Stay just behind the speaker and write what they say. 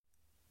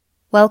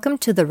Welcome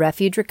to the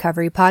Refuge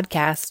Recovery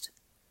Podcast.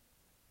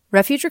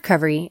 Refuge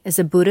Recovery is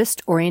a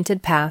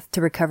Buddhist-oriented path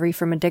to recovery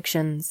from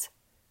addictions.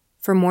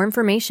 For more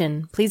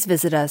information, please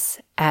visit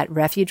us at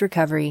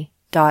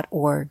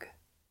refugerecovery.org.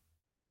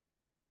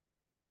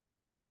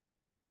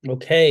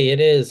 Okay,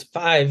 it is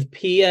 5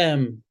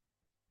 p.m.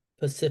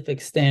 Pacific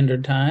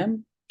Standard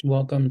Time.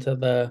 Welcome to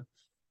the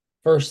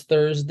first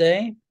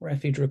Thursday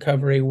Refuge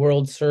Recovery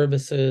World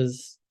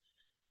Services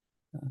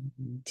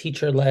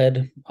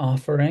teacher-led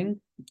offering.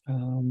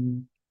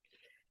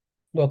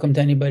 Welcome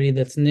to anybody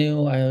that's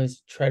new. I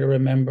always try to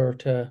remember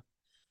to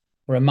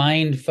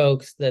remind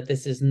folks that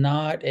this is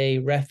not a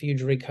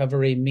refuge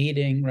recovery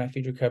meeting.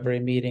 Refuge recovery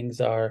meetings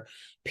are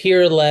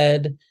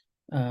peer-led.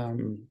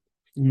 And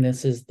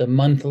this is the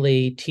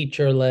monthly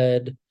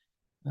teacher-led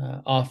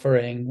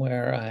offering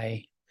where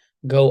I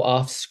go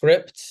off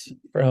script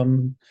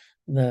from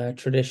the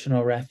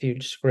traditional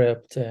refuge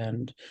script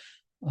and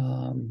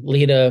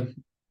lead a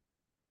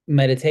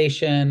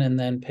meditation and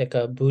then pick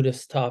a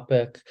Buddhist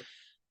topic.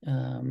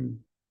 And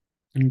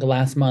the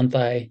last month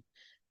I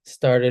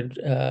started,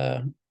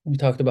 we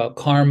talked about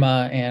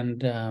karma and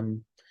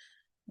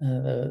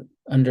the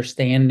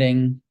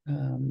understanding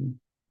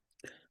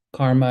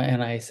karma,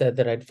 and I said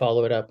that I'd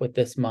follow it up with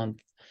this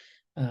month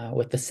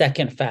with the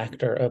second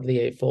factor of the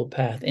Eightfold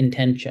Path,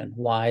 intention,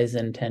 wise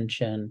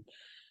intention.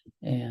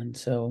 And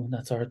so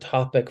that's our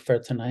topic for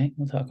tonight.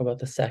 We'll talk about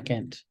the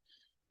second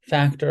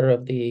factor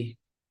of the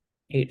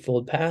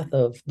Eightfold Path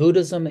of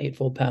Buddhism,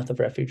 Eightfold Path of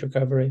Refuge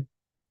Recovery.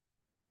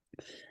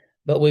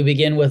 But we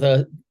begin with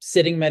a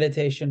sitting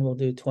meditation. We'll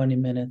do 20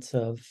 minutes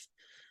of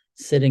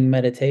sitting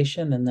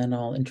meditation, and then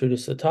I'll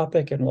introduce the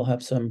topic, and we'll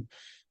have some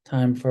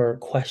time for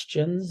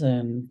questions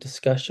and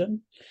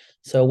discussion.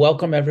 So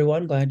welcome,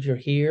 everyone. Glad you're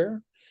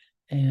here.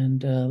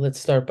 And let's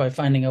start by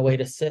finding a way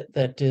to sit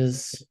that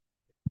is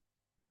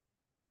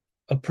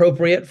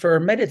appropriate for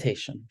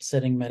meditation,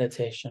 sitting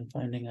meditation,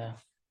 finding a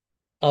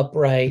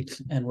upright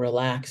and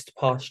relaxed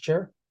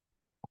posture.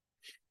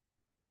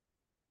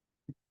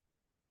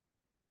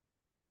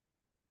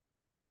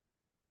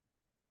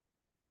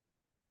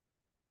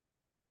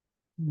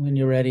 When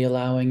you're ready,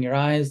 allowing your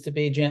eyes to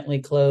be gently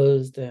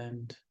closed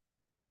and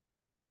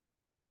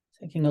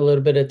taking a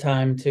little bit of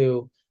time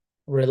to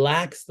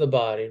relax the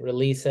body,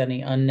 release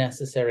any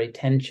unnecessary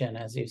tension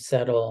as you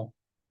settle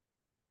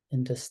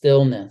into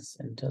stillness,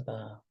 into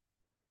the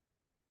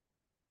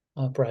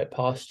upright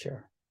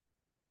posture.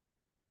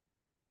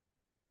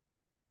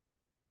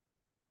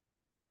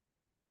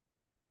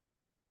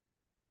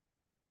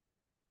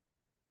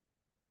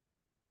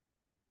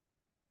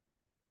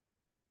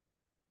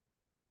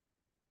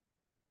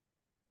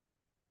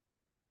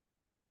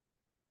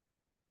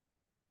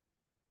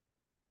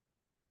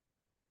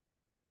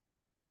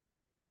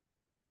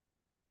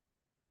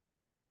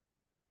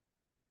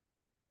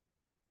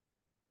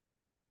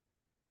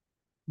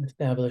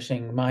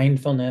 Establishing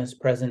mindfulness,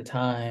 present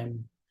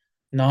time,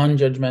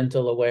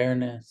 non-judgmental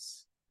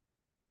awareness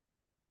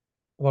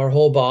of our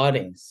whole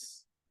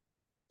bodies,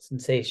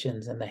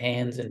 sensations in the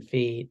hands and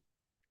feet,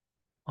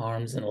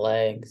 arms and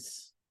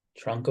legs,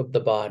 trunk of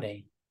the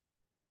body.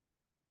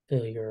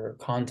 Feel your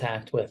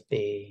contact with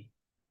the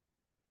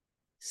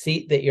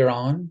seat that you're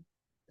on,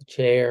 the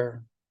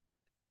chair,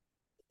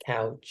 the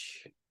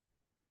couch.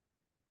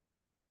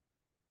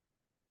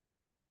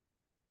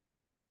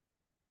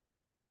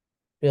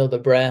 Feel the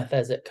breath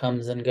as it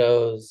comes and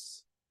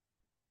goes,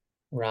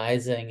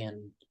 rising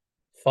and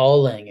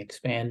falling,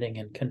 expanding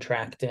and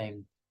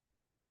contracting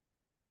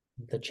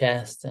the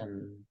chest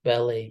and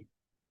belly.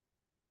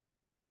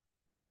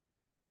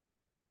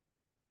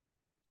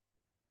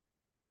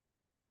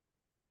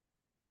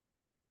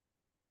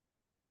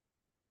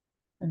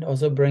 And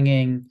also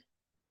bringing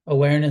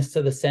awareness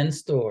to the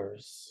sense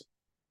doors,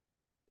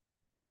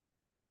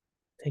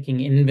 taking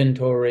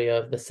inventory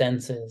of the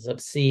senses, of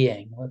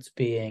seeing what's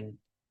being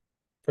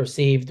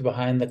perceived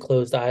behind the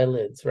closed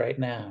eyelids right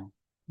now.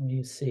 What are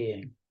you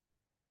seeing?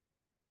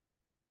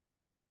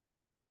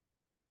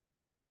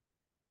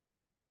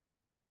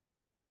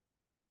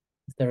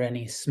 Is there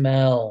any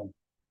smell,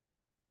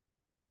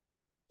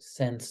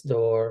 sense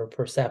door,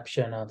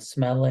 perception of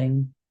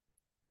smelling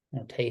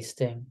or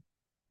tasting?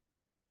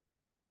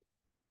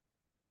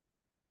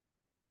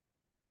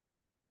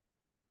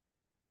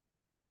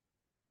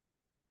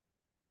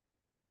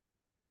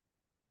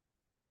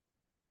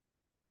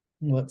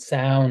 What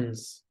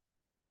sounds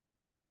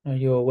are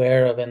you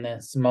aware of in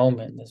this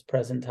moment, this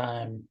present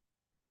time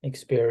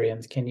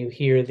experience? Can you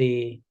hear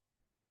the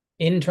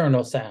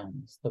internal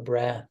sounds, the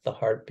breath, the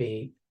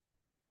heartbeat,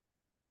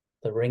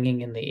 the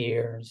ringing in the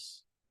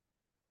ears?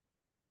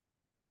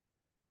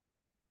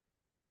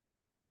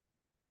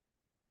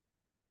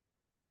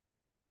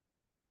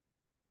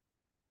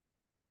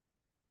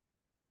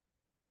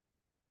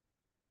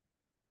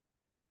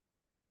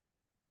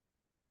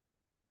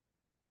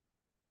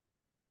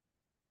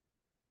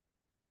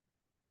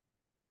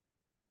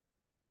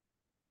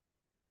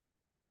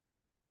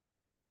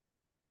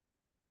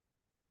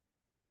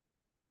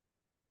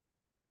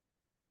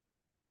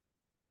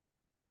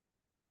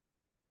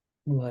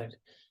 What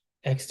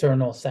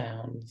external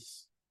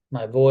sounds,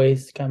 my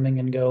voice coming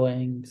and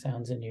going,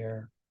 sounds in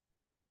your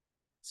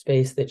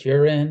space that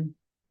you're in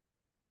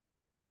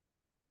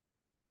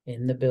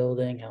the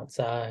building,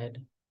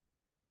 outside.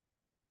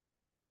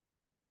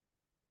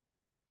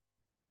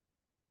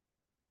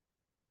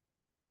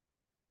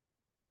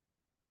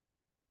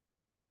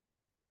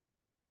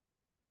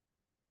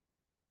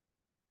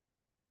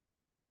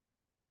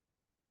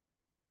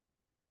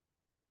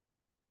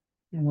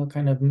 And what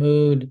kind of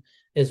mood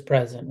is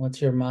present?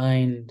 What's your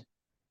mind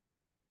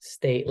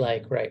state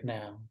like right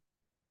now?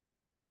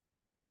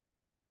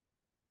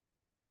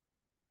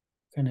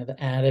 Kind of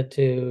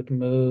attitude,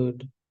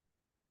 mood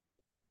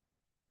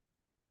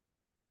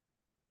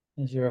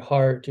is your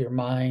heart, your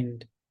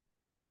mind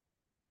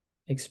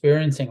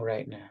experiencing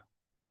right now?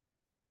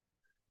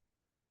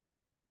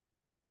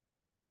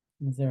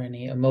 Is there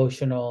any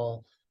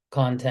emotional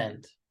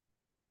content?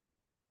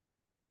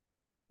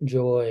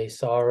 Joy,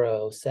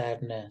 sorrow,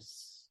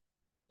 sadness,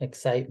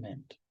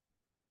 excitement,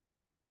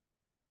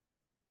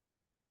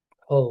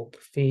 hope,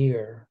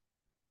 fear?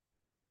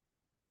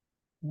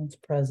 What's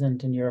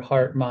present in your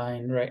heart,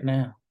 mind right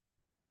now?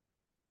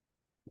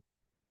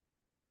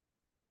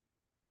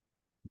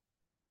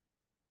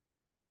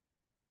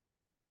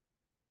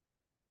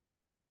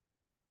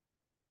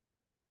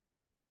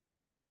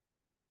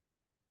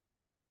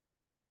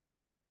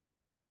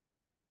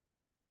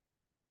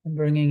 And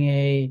bringing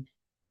a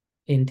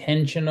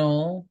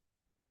intentional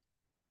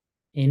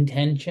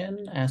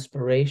intention,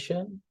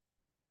 aspiration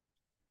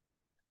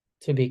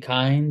to be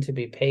kind, to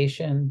be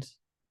patient,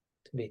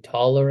 to be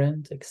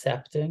tolerant,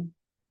 accepting,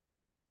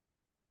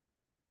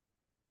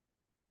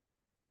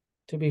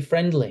 to be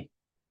friendly.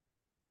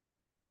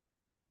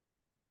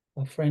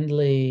 A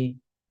friendly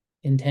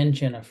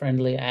intention, a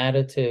friendly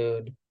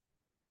attitude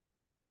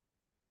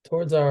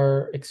towards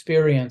our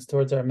experience,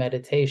 towards our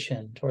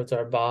meditation, towards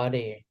our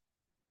body,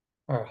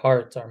 our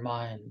hearts, our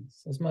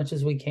minds, as much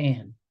as we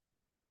can,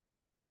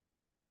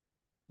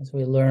 as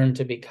we learn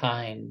to be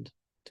kind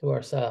to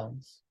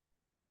ourselves.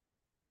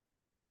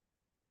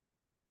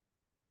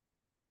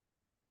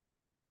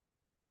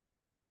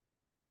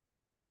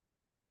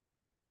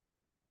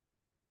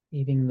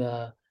 Even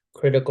the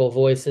critical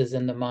voices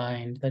in the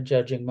mind, the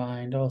judging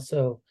mind,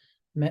 also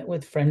met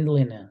with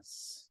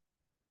friendliness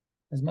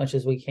as much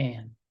as we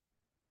can.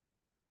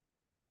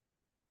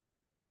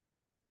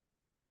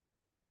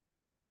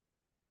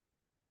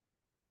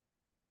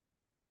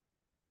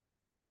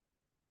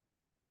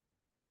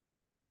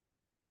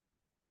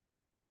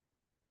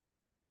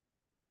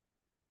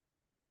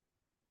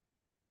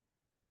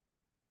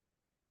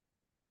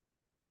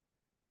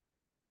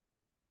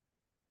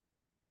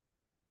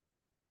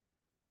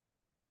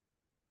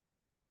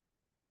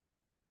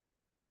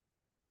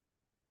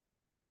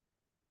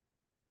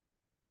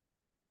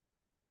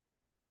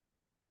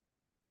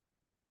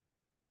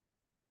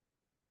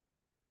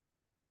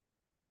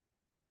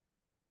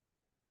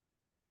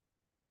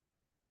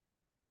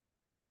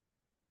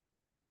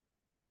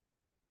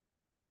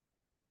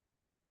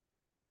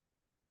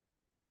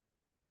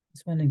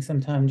 Spending some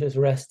time just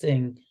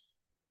resting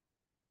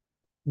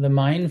the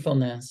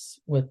mindfulness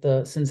with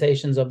the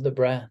sensations of the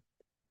breath.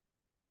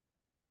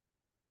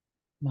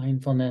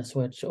 Mindfulness,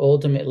 which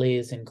ultimately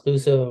is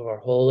inclusive of our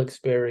whole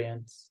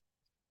experience,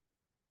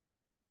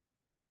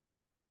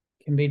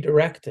 can be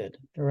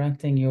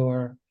directing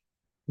your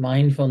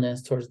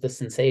mindfulness towards the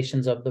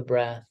sensations of the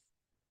breath,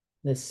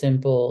 this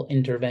simple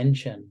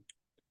intervention.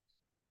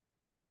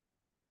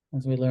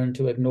 As we learn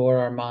to ignore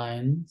our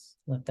minds,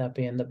 let that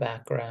be in the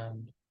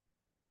background.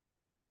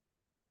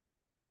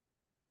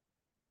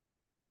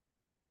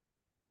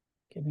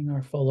 Giving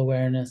our full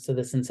awareness to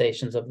the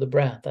sensations of the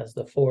breath as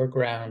the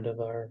foreground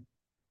of our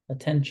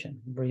attention.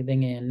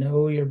 Breathing in,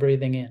 know you're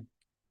breathing in.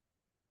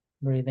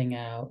 Breathing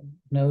out,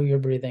 know you're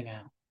breathing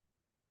out.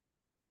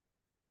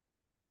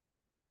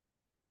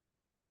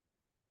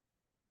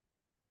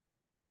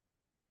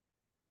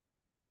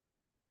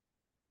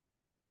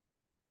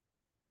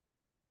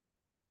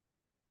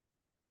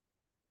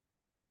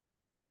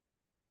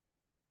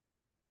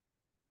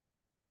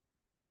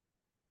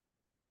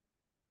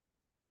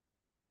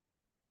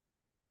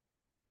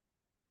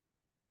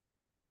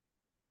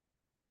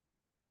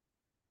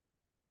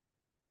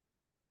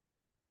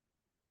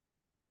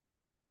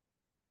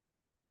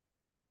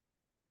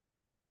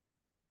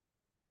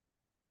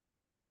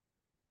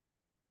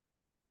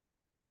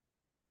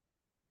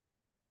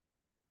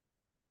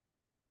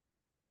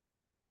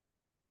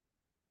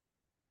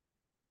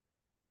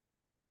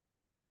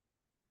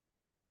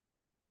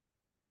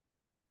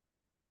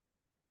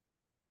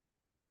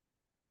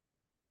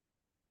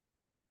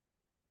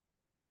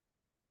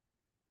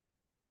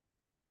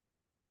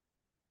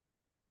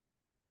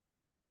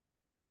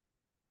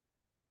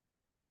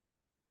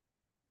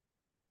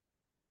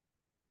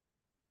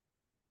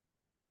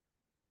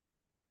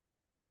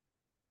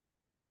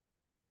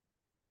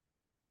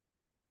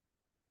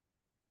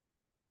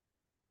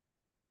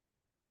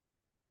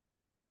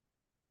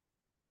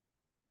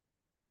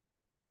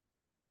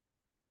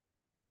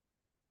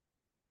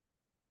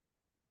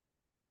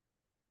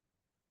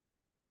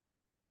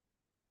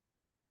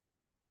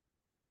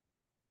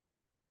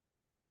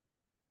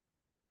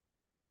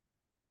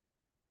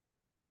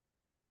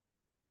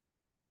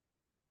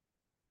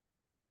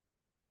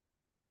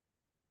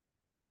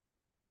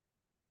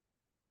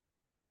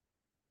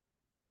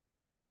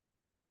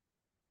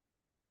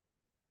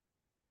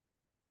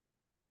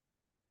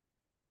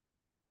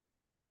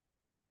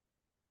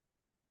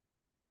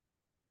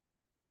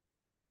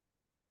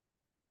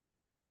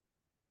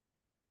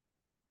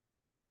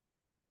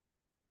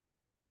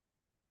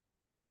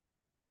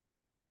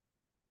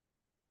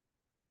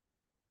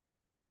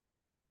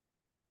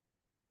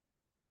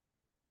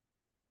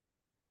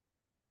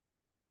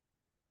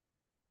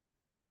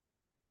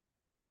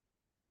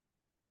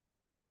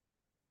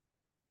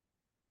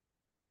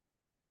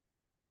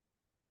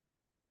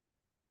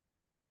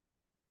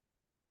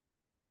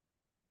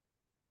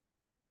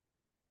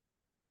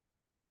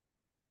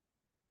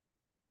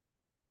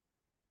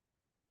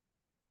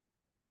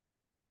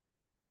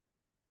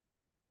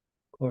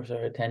 course,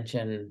 our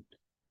attention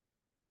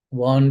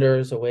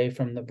wanders away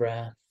from the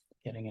breath,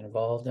 getting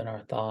involved in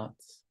our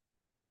thoughts.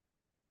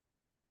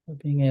 But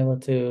being able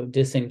to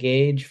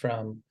disengage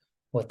from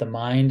what the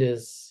mind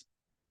is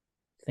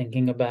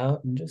thinking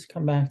about and just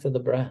come back to the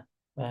breath,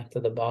 back to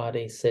the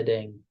body,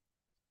 sitting,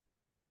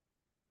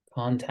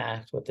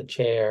 contact with the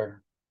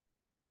chair,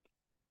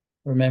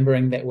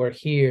 remembering that we're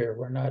here,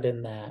 we're not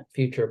in that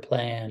future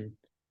plan,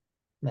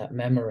 that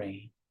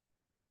memory,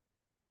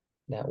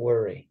 that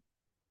worry.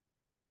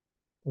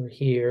 We're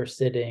here,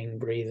 sitting,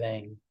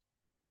 breathing.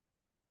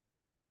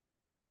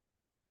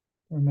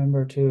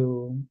 Remember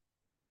to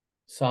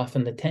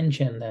soften the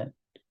tension that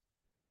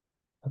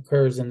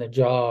occurs in the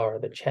jaw or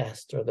the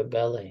chest or the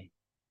belly.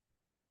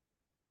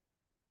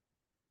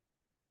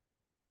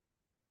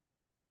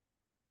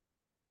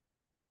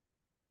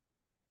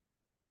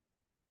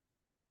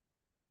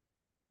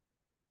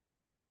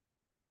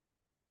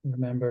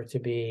 Remember to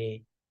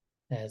be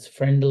as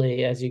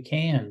friendly as you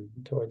can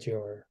towards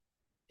your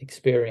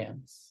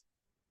experience.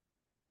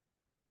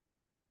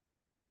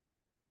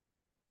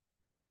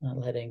 Not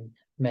letting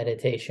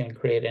meditation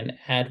create an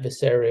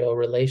adversarial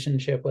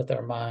relationship with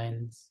our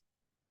minds,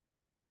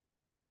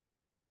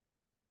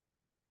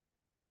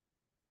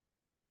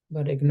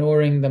 but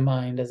ignoring the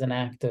mind as an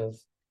act of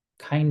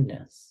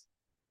kindness.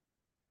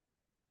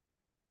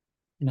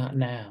 Not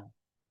now.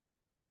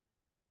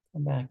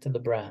 Come back to the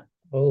breath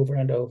over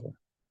and over.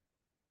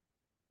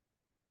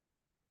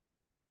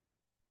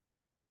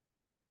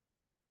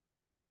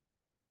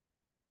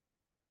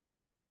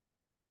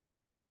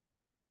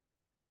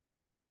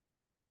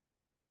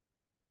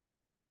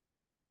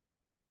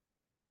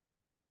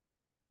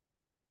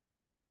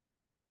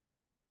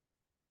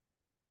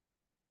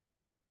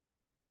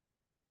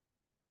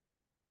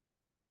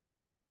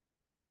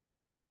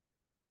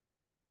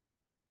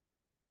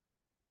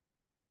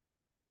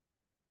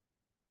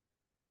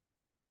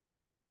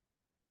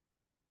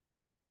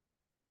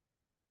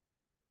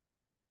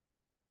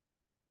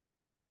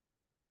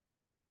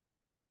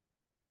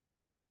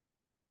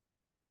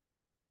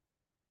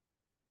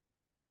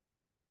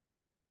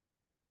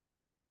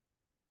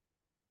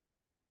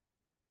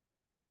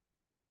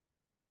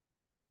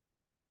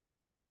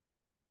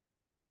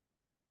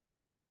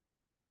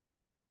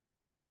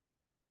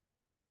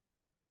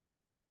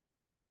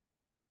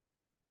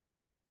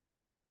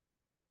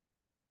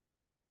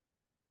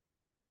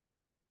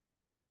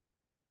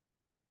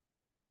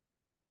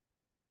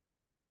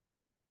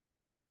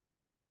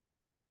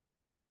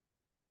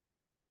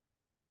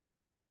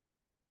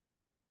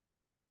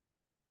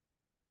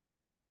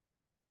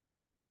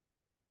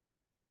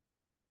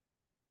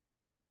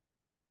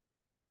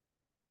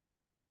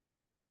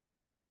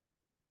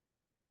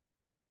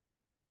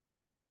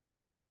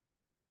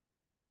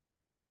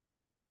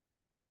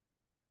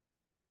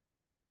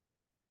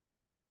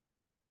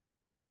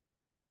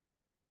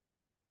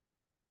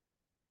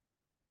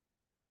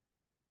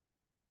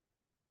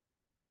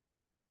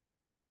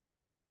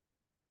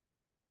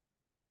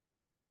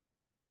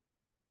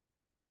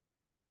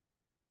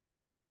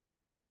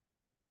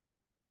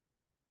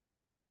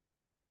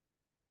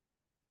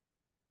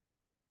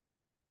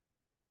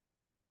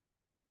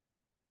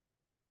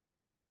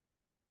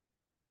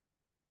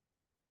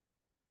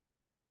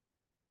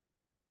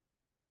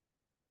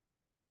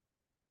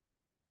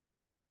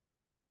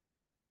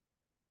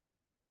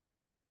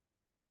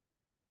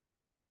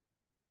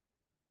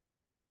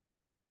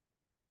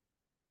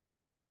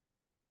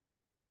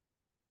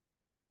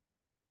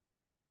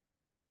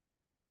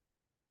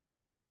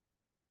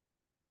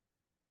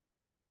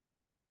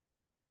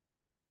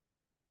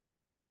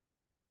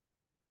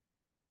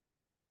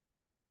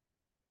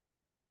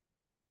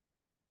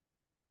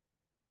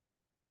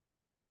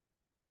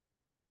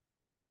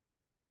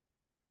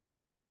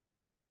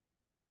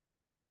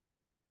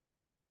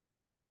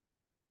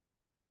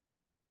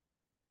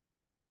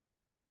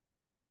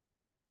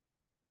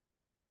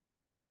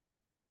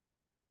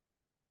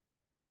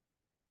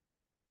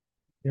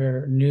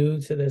 You're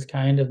new to this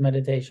kind of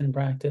meditation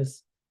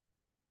practice,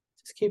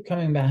 just keep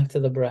coming back to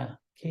the breath.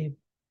 Keep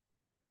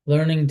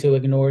learning to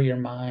ignore your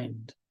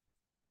mind.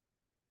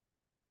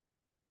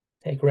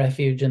 Take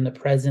refuge in the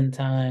present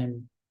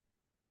time,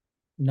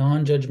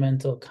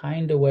 non-judgmental,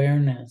 kind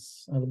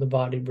awareness of the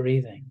body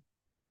breathing.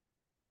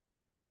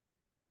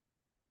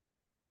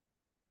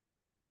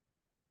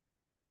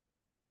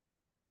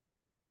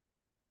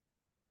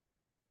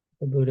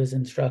 The Buddha's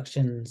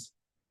instructions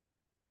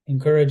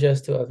encourage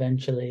us to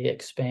eventually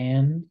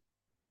expand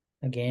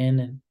again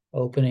and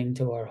opening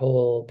to our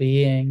whole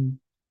being,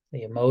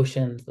 the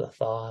emotions, the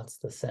thoughts,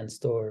 the sense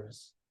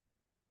doors,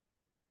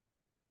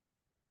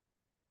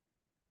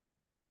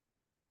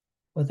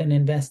 with an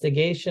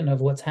investigation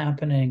of what's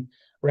happening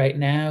right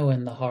now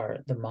in the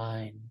heart, the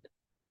mind,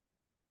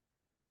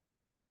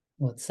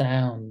 what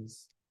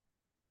sounds,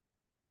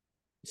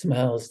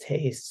 smells,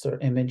 tastes, or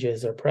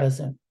images are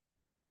present.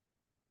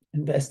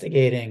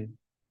 Investigating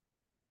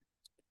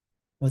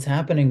what's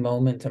happening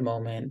moment to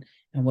moment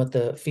and what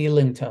the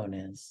feeling tone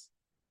is.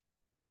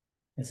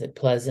 Is it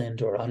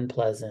pleasant or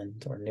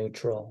unpleasant or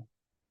neutral?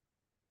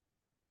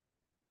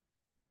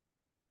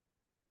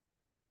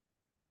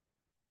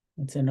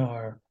 It's in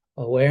our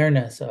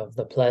awareness of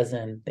the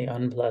pleasant, the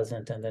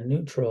unpleasant, and the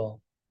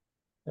neutral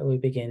that we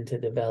begin to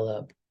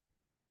develop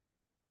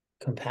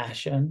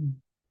compassion,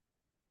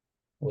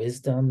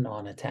 wisdom,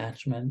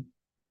 non-attachment.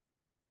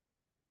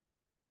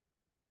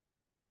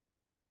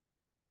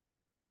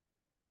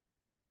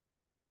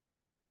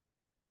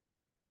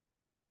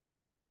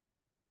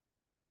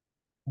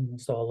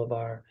 Almost all of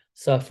our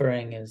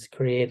suffering is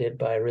created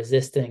by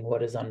resisting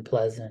what is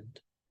unpleasant,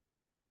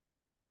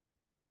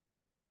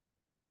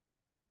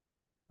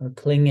 or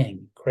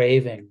clinging,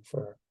 craving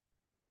for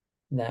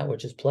that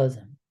which is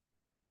pleasant.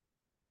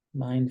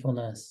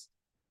 Mindfulness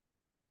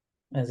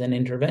as an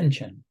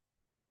intervention,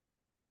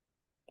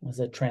 as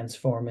a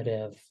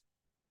transformative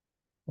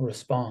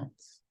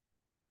response.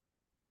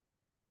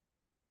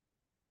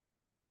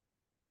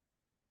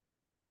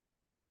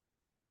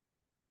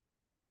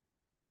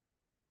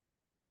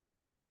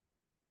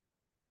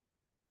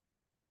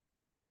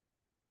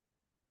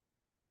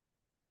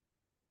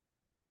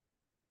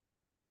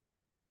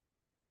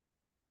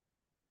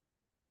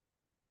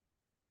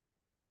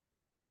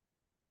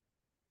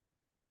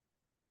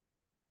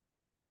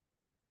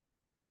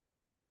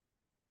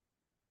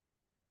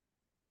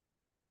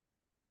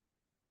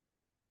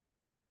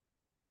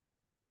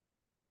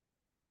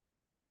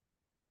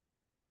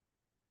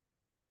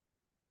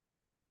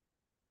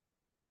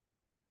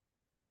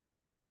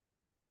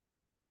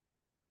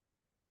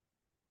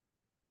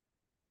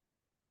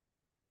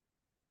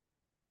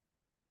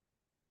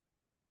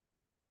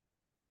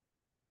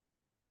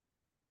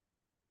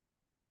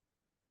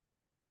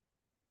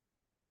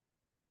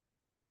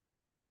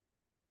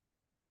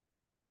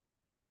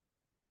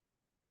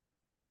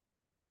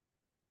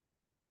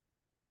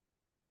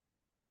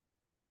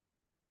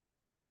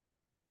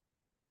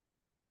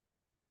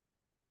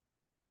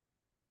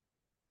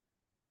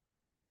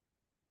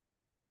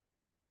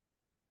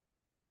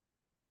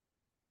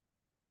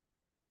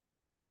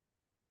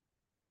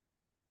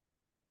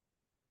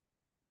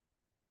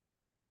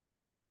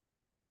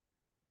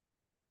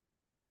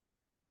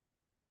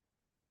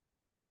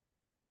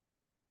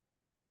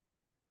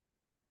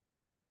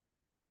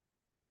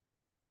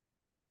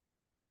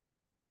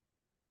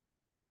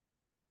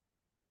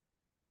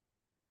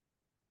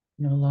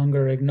 No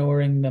longer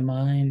ignoring the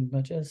mind,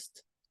 but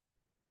just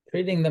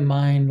treating the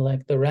mind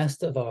like the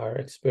rest of our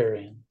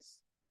experience.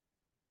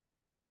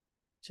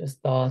 Just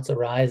thoughts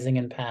arising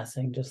and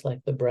passing, just like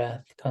the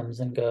breath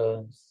comes and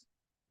goes.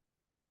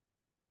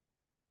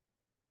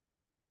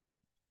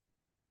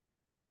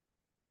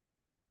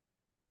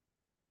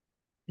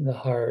 The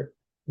heart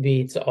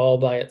beats all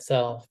by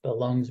itself. The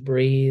lungs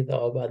breathe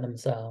all by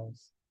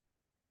themselves.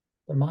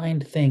 The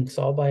mind thinks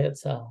all by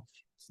itself.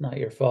 It's not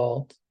your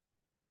fault.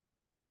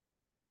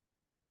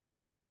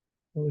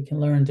 But we can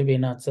learn to be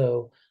not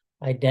so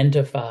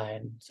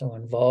identified, so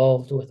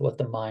involved with what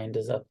the mind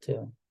is up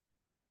to.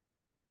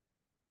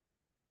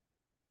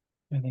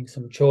 Having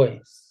some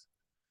choice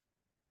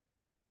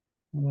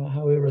about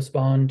how we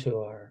respond to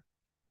our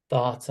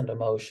thoughts and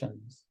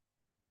emotions.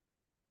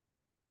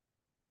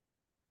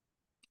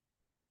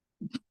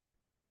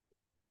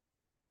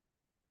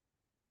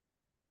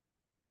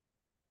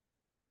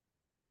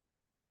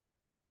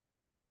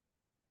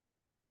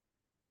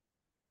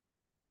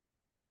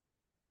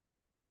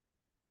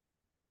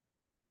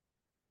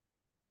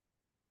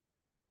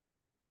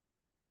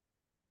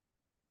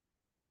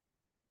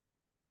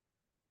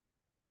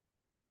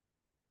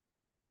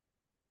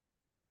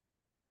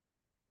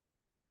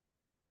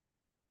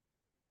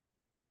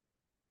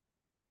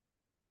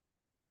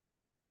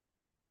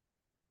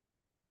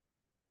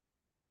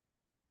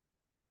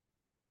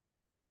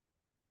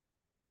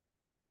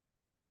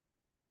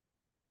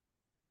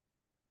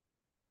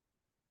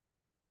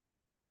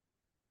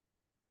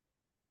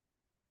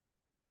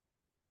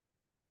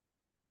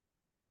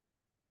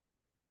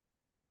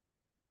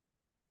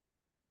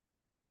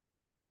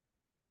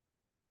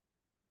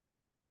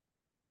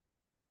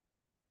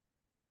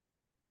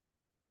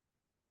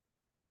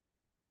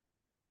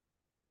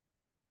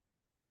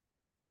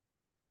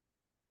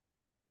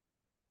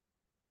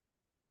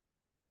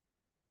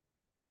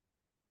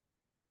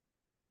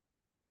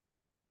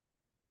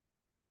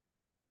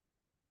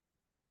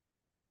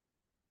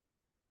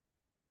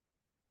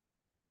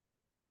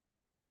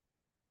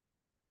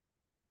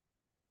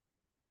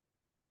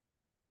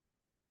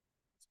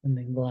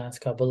 Spending the last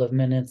couple of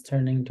minutes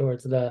turning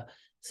towards the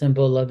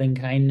simple loving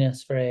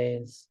kindness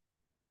phrase,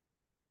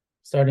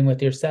 starting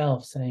with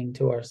yourself, saying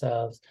to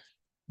ourselves,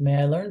 may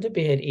I learn to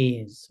be at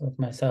ease with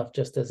myself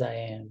just as I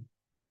am.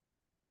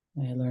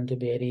 May I learn to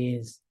be at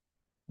ease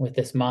with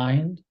this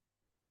mind,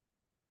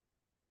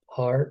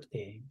 heart,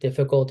 the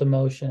difficult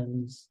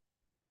emotions.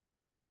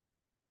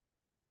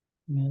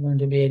 May I learn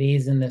to be at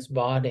ease in this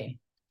body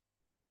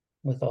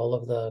with all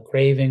of the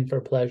craving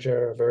for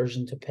pleasure,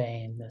 aversion to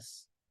pain,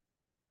 this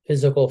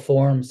physical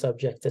form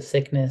subject to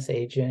sickness,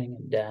 aging,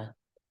 and death.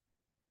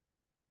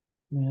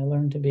 May I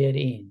learn to be at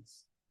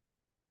ease.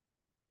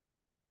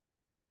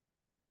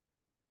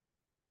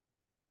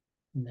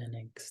 And then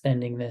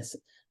extending this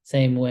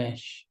same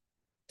wish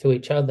to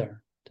each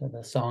other, to the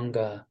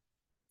Sangha,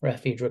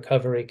 refuge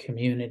recovery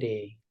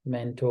community,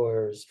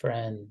 mentors,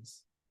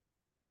 friends,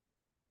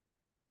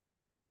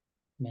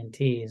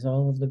 mentees,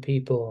 all of the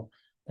people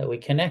that we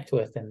connect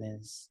with in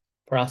this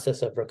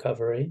process of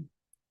recovery.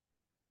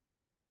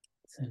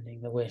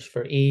 Sending the wish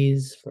for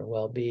ease, for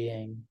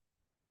well-being.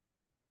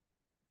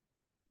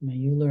 May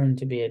you learn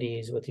to be at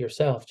ease with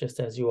yourself, just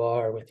as you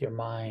are with your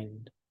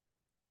mind,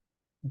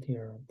 with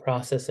your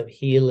process of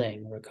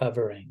healing,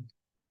 recovering,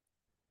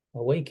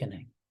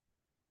 awakening.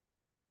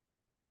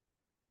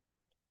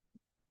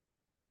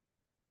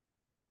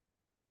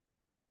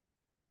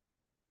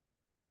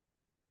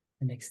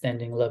 And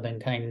extending loving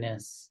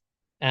kindness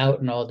out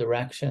in all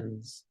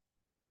directions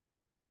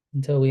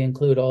until we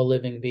include all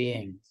living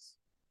beings,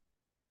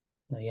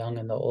 the young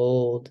and the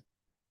old,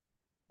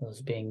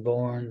 those being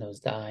born,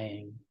 those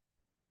dying,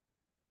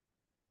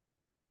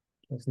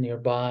 those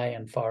nearby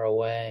and far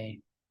away,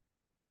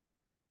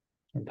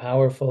 and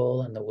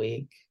powerful and the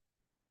weak,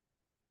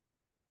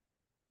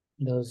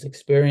 those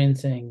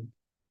experiencing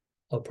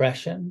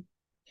oppression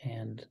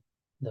and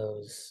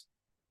those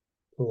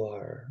who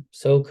are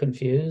so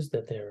confused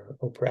that they're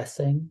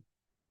oppressing.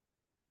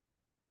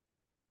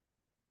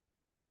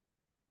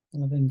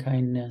 Loving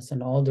kindness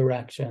in all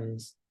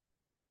directions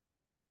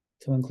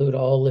to include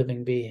all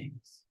living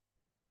beings.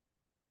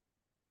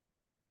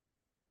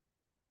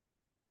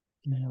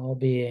 May all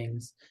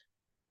beings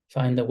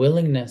find the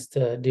willingness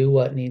to do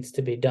what needs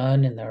to be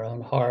done in their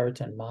own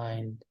heart and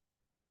mind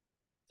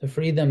to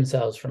free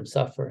themselves from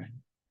suffering,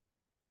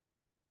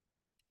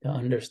 to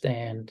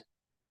understand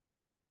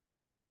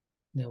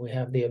that we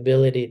have the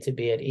ability to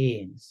be at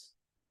ease,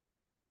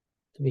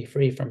 to be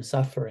free from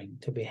suffering,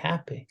 to be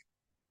happy.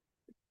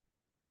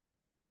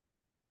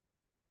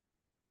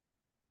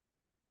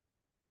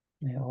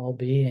 May all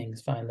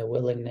beings find the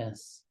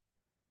willingness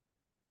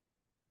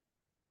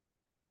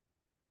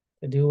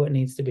to do what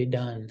needs to be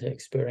done to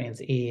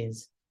experience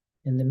ease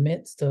in the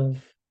midst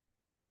of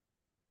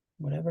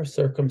whatever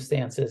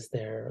circumstances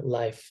their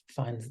life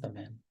finds them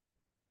in.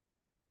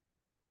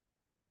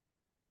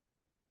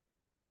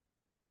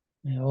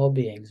 May all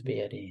beings be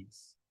at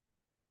ease.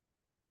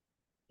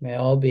 May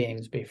all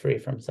beings be free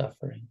from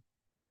suffering.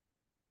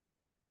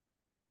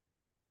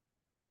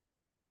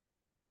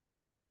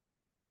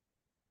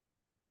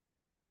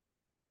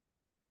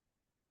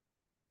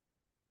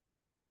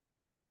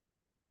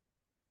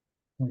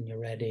 When you're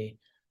ready,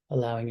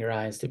 allowing your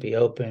eyes to be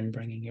open,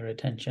 bringing your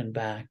attention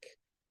back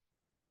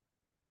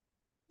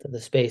to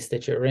the space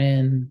that you're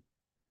in,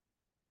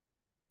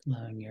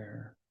 allowing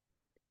your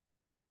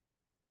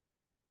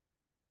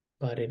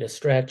body to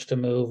stretch, to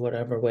move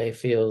whatever way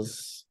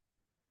feels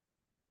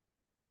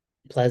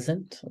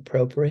pleasant,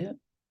 appropriate.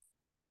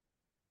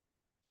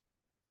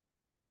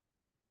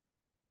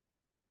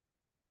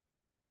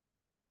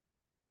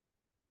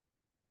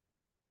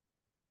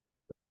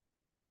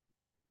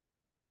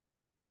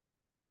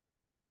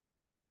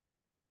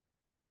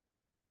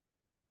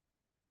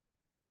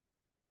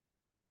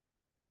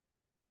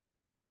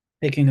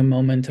 Taking a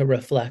moment to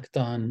reflect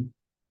on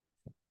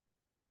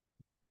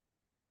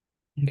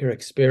your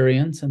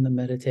experience in the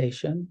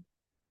meditation.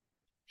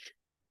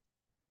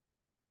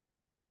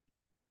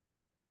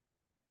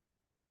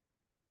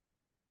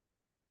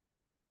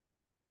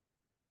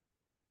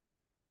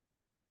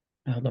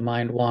 How the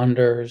mind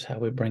wanders, how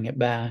we bring it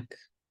back.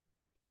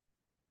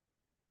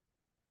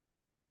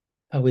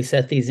 How we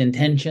set these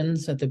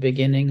intentions at the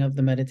beginning of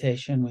the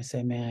meditation. We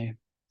say, may I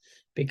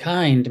be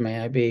kind, may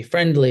I be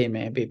friendly,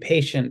 may I be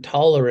patient,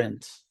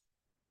 tolerant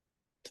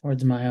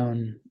towards my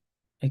own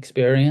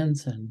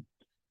experience. And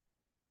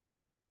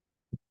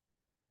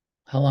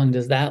how long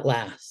does that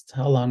last?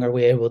 How long are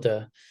we able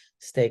to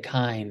stay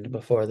kind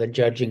before the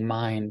judging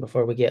mind,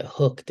 before we get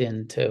hooked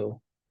into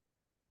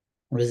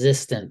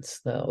resistance,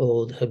 the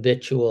old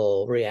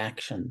habitual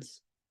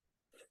reactions?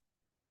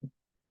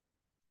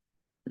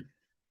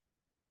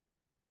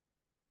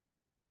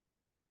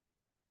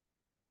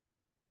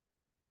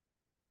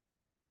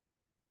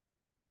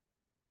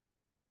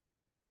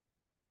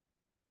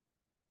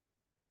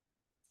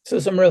 So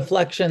some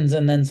reflections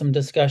and then some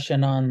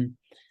discussion on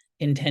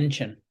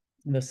intention,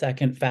 the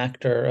second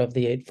factor of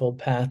the Eightfold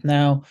Path.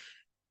 Now,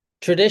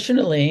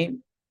 traditionally,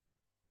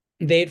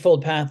 the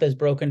Eightfold Path is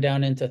broken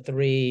down into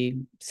three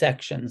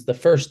sections. The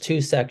first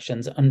two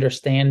sections,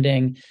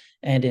 understanding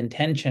and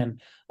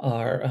intention,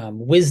 are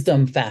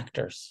wisdom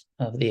factors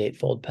of the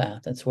Eightfold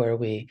Path. That's where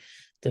we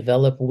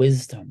develop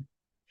wisdom.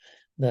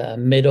 The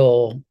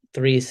middle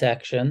three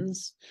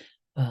sections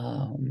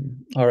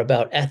are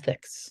about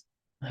ethics,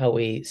 how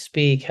we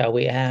speak, how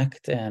we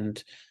act,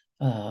 and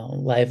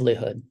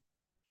livelihood.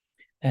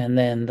 And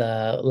then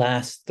the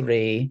last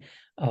three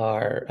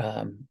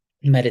are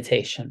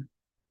meditation,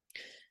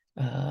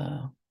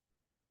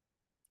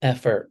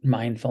 effort,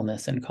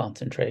 mindfulness, and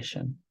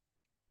concentration.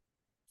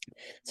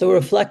 So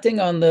reflecting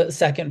on the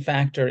second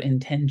factor,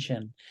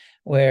 intention,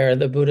 where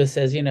the Buddha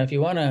says, if you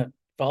want to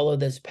follow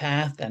this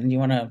path and you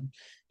want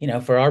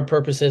to, for our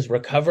purposes,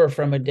 recover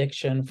from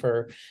addiction,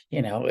 for,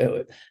 you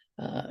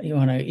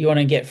want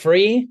to get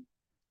free,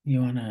 you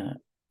want to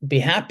be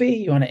happy,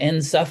 you want to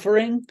end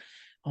suffering,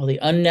 all the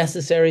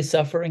unnecessary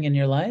suffering in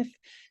your life,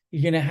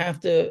 you're going to have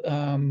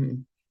to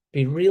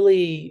be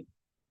really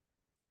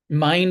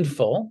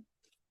mindful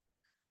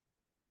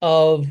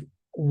of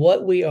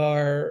what we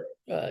are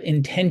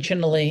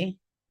intentionally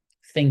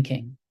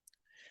thinking,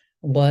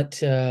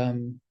 what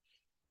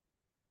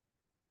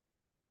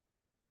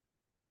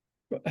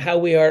how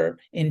we are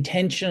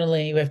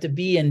intentionally, we have to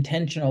be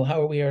intentional,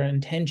 how we are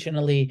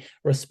intentionally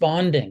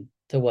responding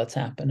to what's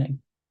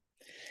happening.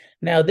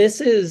 Now,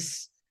 this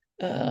is,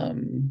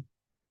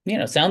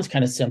 sounds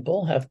kind of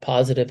simple, have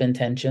positive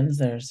intentions.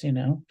 There's,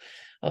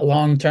 a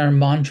long-term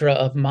mantra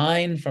of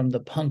mine from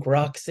the punk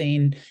rock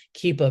scene,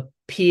 keep a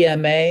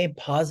PMA,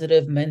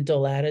 positive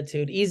mental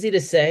attitude. Easy to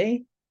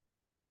say,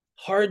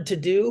 hard to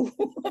do.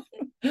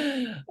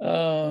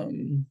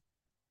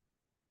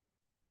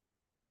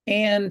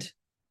 And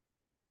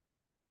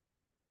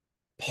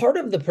part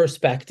of the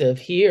perspective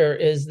here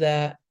is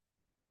that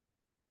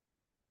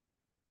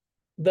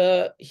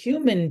the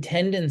human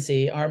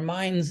tendency, our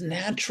mind's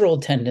natural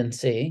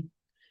tendency,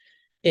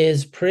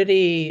 is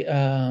pretty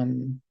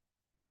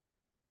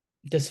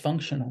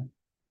dysfunctional.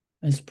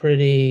 It's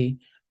pretty,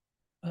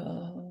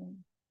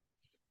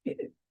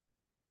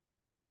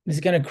 it's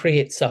going to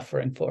create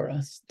suffering for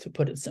us, to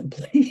put it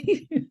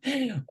simply.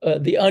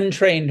 The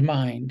untrained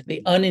mind,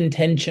 the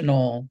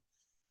unintentional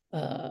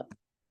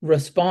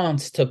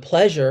response to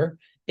pleasure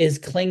is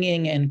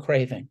clinging and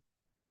craving.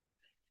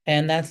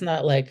 And that's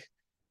not like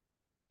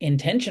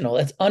intentional,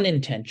 it's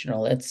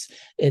unintentional,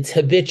 it's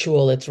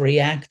habitual, it's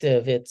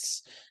reactive,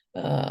 it's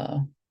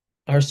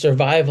our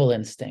survival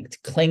instinct,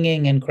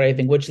 clinging and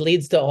craving, which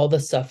leads to all the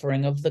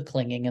suffering of the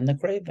clinging and the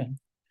craving.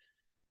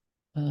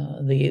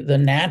 The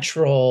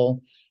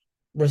natural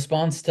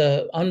response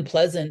to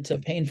unpleasant, to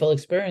painful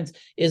experience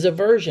is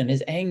aversion,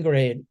 is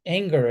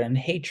anger and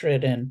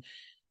hatred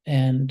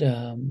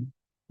and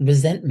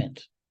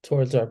resentment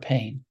towards our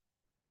pain.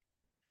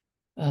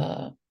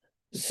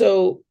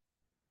 So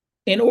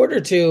in order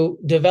to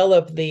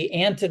develop the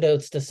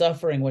antidotes to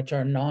suffering, which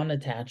are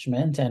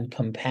non-attachment and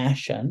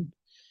compassion,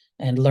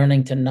 and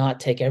learning to not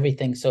take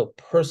everything so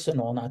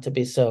personal, not to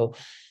be so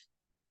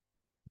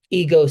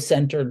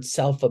ego-centered,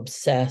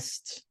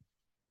 self-obsessed,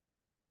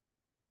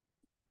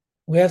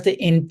 we have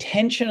to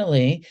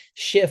intentionally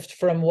shift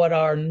from what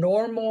our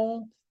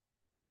normal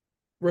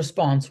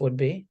response would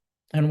be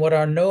and what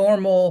our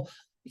normal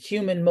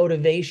human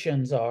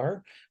motivations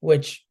are,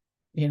 which,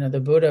 the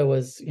Buddha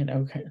was,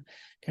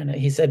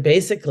 he said,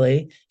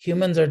 basically,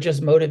 humans are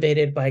just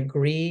motivated by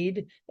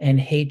greed and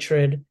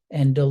hatred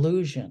and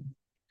delusion.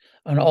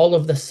 And all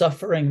of the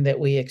suffering that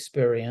we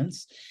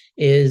experience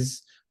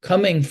is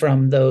coming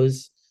from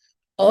those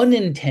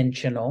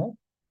unintentional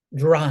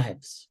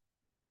drives.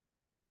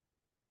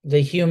 The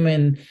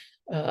human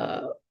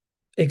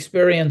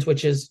experience,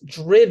 which is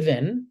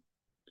driven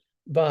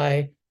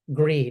by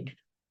greed,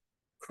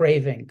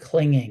 craving,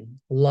 clinging,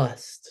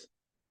 lust,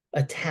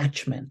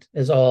 attachment,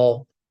 is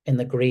all in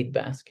the greed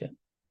basket.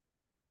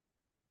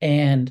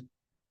 And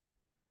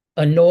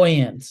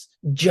annoyance,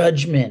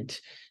 judgment,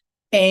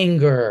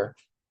 anger,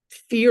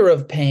 fear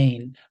of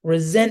pain,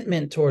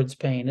 resentment towards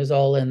pain is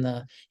all in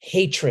the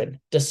hatred,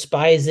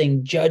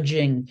 despising,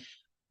 judging,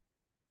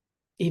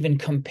 even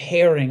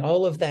comparing,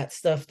 all of that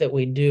stuff that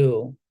we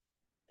do,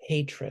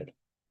 hatred.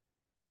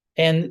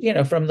 And,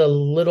 from the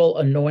little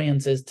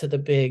annoyances to the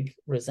big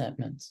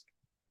resentments.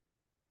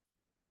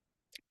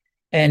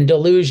 And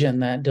delusion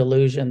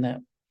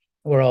that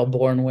we're all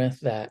born with,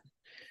 that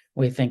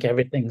we think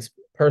everything's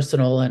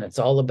personal and it's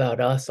all about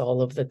us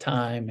all of the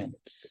time, and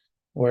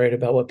worried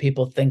about what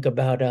people think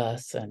about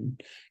us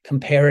and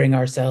comparing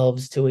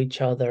ourselves to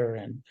each other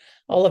and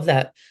all of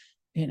that,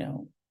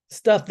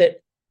 stuff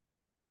that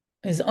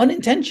is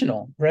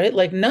unintentional, right?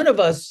 Like none of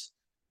us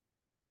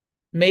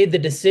made the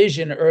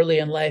decision early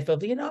in life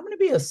of, I'm going to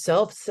be a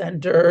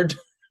self-centered,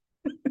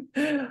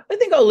 I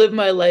think I'll live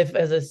my life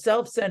as a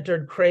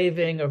self-centered,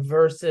 craving,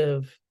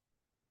 aversive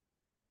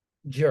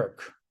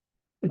jerk.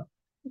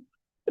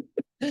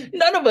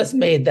 None of us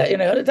made that,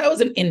 that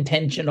wasn't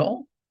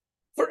intentional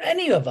for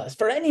any of us,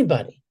 for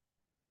anybody.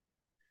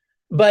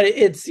 But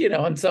it's,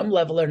 on some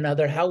level or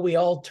another, how we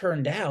all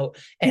turned out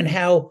and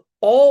how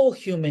all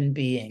human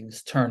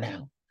beings turn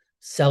out.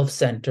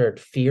 Self-centered,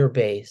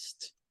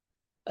 fear-based,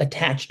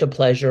 attached to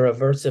pleasure,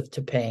 aversive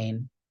to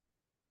pain.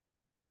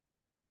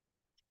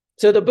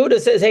 So the Buddha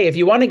says, hey, if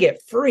you want to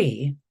get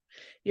free,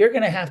 you're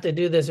going to have to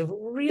do this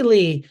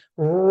really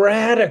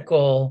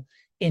radical,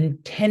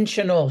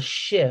 intentional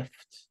shift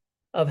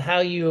of how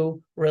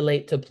you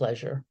relate to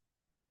pleasure,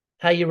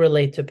 how you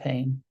relate to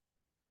pain.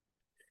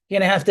 You're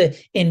going to have to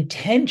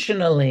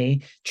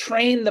intentionally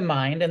train the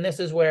mind. And this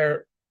is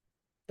where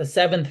the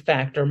seventh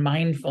factor,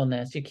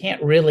 mindfulness, you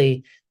can't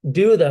really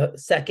do the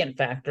second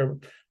factor,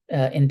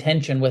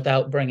 intention,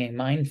 without bringing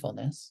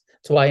mindfulness.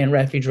 That's why in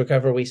Refuge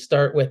Recover, we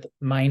start with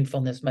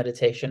mindfulness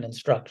meditation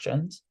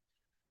instructions.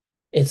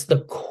 It's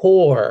the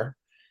core,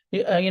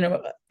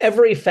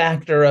 every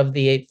factor of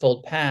the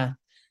Eightfold Path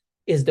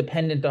is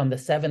dependent on the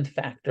seventh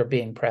factor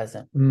being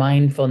present.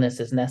 Mindfulness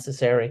is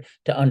necessary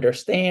to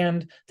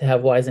understand, to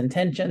have wise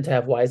intention, to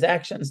have wise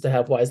actions, to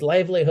have wise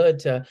livelihood,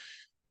 to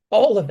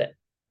all of it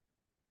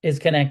is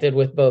connected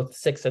with both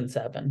 6 and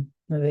 7.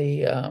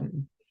 The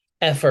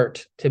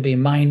effort to be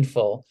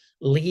mindful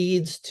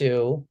leads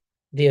to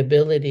the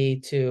ability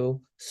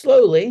to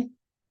slowly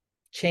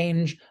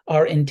change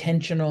our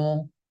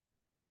intentional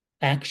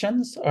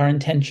actions, our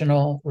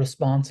intentional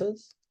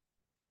responses.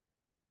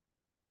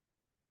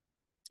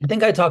 I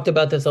think I talked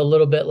about this a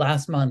little bit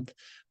last month,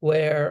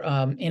 where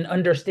in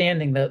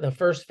understanding the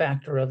first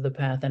factor of the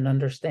path and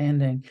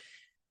understanding,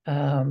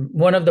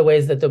 one of the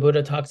ways that the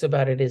Buddha talks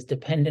about it is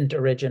dependent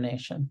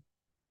origination.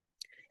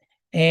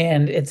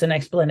 And it's an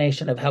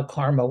explanation of how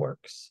karma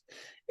works.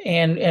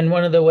 And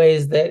one of the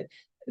ways that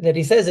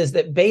he says is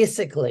that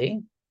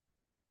basically,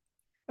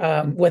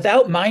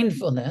 without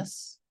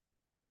mindfulness,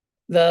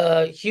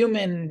 the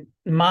human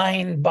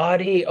mind,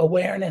 body,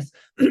 awareness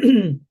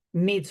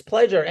meets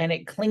pleasure and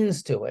it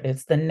clings to it.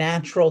 It's the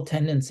natural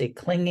tendency,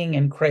 clinging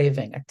and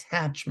craving,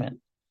 attachment.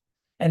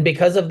 And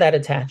because of that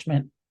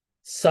attachment,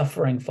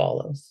 suffering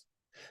follows.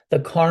 The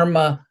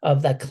karma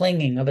of that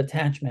clinging, of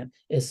attachment,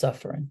 is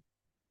suffering.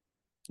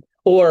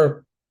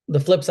 Or the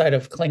flip side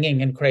of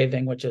clinging and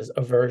craving, which is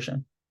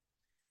aversion.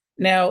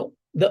 Now,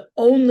 the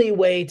only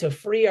way to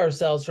free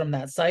ourselves from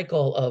that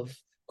cycle of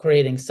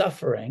creating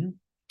suffering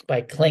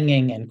by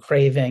clinging and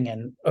craving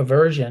and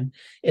aversion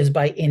is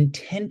by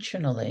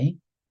intentionally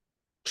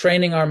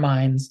training our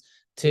minds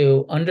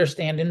to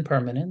understand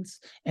impermanence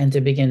and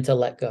to begin to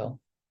let go,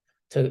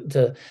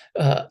 to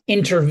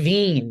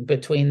intervene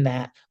between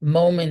that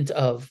moment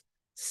of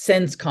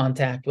sense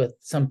contact with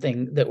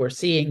something that we're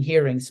seeing,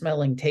 hearing,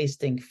 smelling,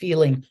 tasting,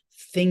 feeling,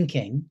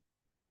 thinking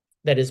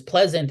that is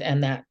pleasant,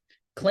 and that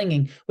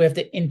clinging. We have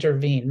to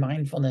intervene.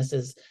 Mindfulness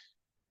is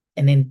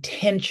an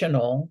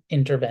intentional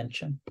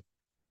intervention.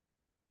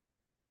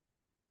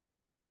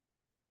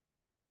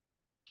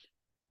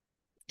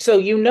 So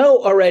you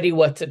know already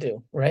what to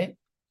do, right?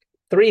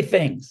 3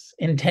 things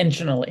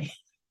intentionally.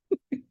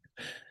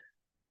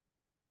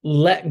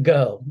 Let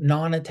go,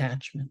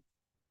 non-attachment.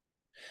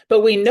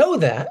 But we know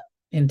that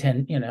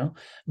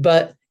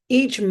but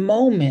each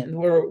moment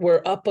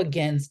we're up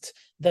against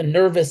the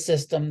nervous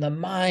system, the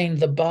mind,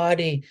 the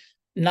body,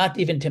 not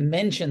even to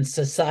mention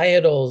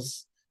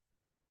societal's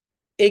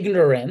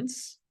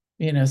ignorance.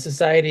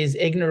 Society is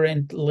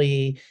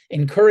ignorantly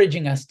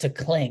encouraging us to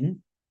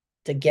cling,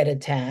 to get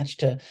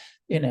attached, to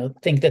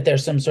think that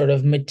there's some sort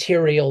of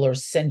material or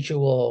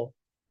sensual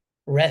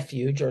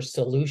refuge or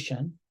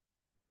solution.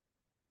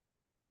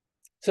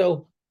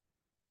 So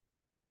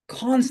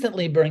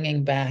constantly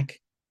bringing back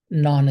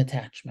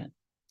non-attachment,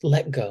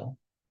 let go,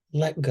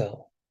 let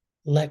go,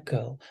 let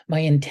go. My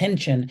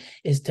intention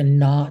is to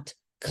not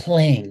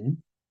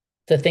cling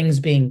to things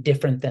being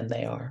different than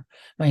they are.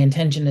 My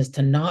intention is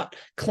to not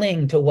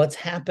cling to what's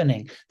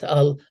happening,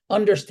 to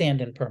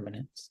understand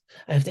impermanence.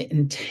 I have to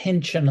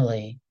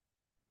intentionally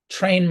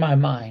train my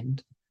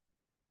mind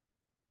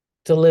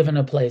to live in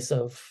a place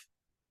of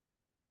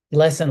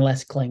less and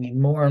less clinging,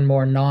 more and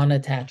more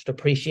non-attached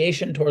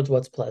appreciation towards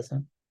what's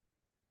pleasant.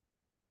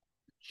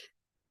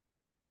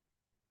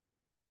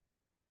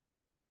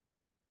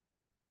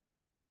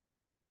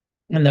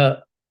 And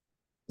the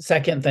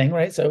second thing,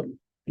 right? So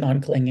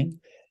non-clinging.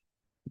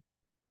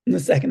 The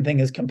second thing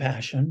is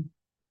compassion.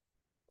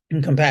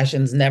 And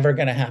compassion's never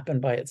going to happen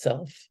by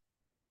itself.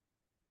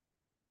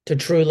 To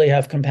truly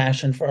have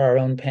compassion for our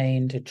own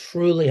pain, to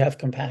truly have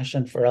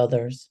compassion for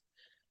others,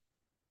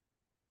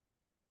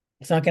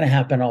 it's not going to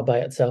happen all by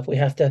itself. We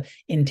have to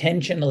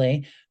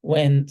intentionally,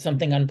 when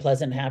something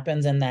unpleasant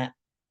happens, and that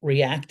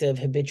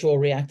habitual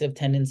reactive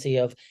tendency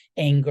of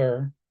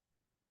anger,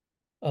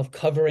 of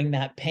covering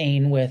that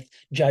pain with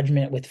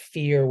judgment, with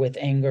fear, with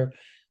anger,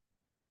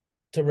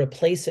 to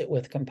replace it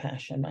with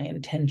compassion. My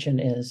intention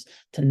is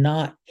to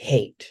not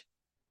hate,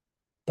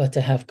 but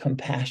to have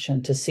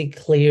compassion, to see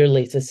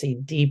clearly, to see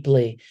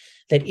deeply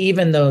that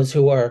even those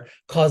who are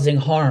causing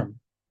harm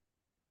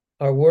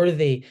are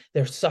worthy,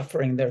 they're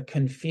suffering, they're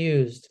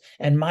confused.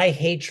 And my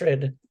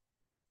hatred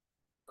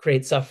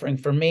creates suffering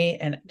for me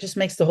and it just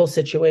makes the whole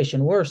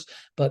situation worse.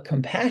 But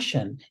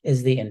compassion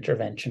is the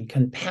intervention.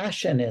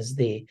 Compassion is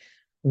the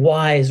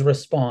wise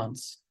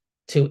response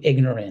to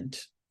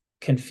ignorant,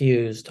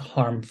 confused,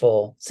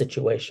 harmful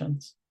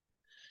situations.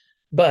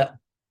 But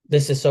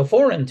this is so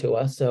foreign to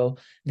us. So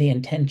the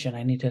intention,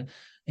 I need to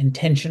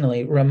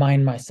intentionally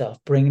remind myself,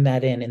 bring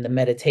that in the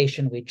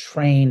meditation. We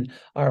train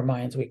our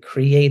minds, we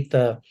create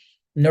the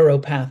neural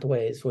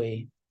pathways,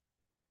 we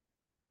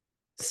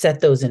set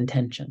those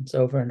intentions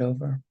over and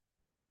over.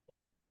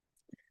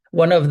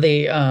 One of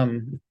the,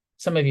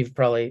 some of you've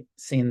probably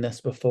seen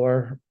this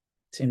before,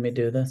 seen me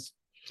do this.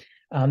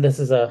 This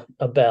is a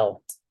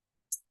bell,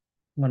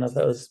 one of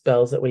those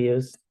bells that we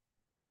use.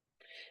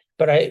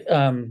 But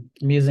I'm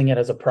using it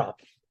as a prop.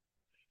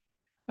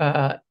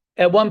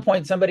 At one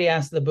point, somebody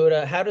asked the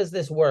Buddha, how does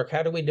this work?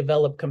 How do we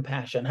develop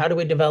compassion? How do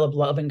we develop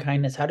love and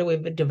kindness? How do we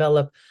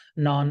develop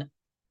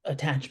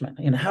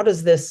non-attachment? How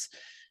does this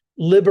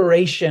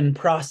liberation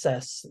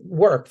process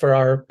work for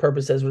our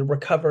purposes,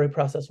 recovery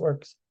process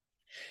works.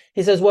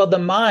 He says, well, the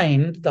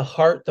mind, the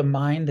heart, the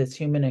mind, this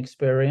human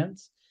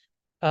experience,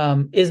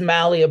 is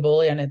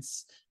malleable, and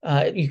it's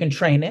you can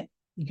train it.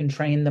 You can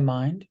train the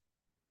mind.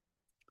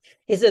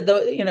 He said,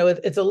 though,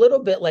 it's a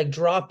little bit like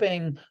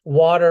dropping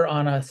water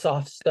on a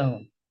soft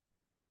stone.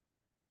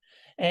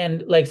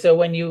 And so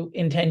when you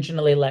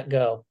intentionally let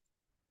go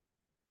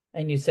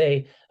and you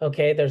say,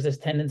 okay, there's this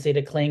tendency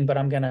to cling, but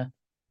I'm going to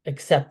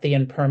accept the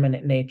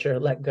impermanent nature,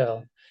 let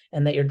go,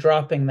 and that you're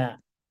dropping that,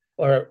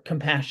 or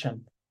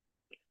compassion,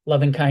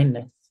 loving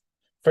kindness,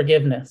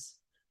 forgiveness,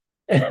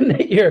 and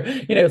that you're,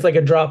 it's like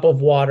a drop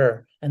of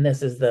water, and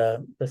this is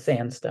the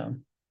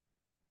sandstone.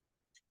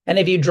 And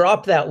if you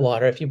drop that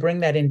water, if you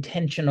bring that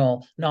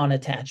intentional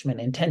non-attachment,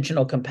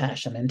 intentional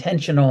compassion,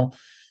 intentional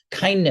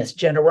kindness,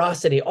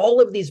 generosity, all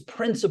of these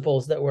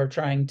principles that we're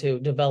trying to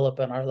develop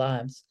in our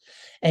lives,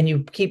 and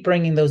you keep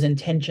bringing those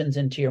intentions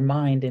into your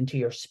mind, into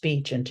your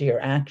speech, into your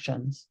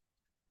actions,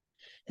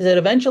 is that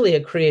eventually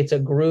it creates a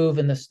groove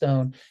in the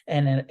stone,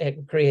 and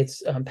it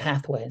creates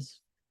pathways.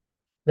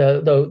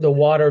 The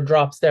water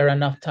drops there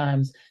enough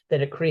times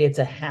that it creates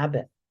a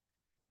habit.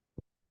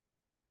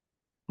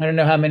 I don't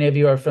know how many of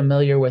you are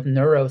familiar with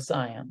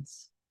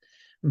neuroscience,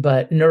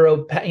 but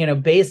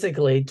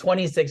basically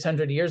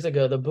 2,600 years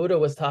ago, the Buddha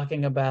was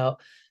talking about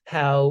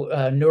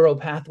how neural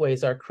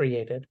pathways are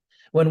created.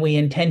 When we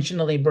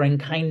intentionally bring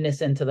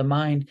kindness into the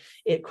mind,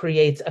 it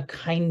creates a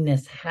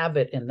kindness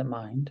habit in the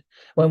mind.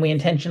 When we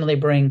intentionally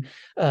bring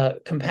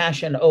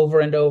compassion over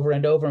and over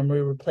and over, and we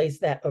replace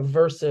that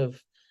aversive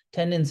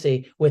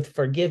tendency with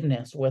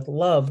forgiveness, with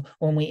love,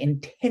 when we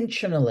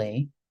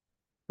intentionally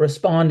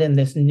respond in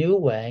this new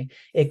way,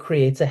 it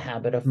creates a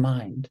habit of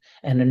mind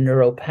and a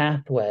neural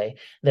pathway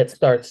that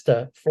starts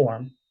to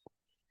form.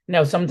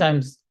 Now,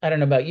 sometimes, I don't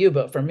know about you,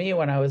 but for me,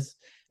 when I was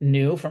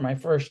new, for my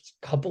first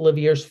couple of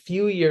years,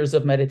 few years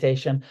of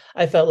meditation,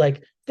 I felt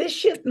like this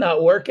shit's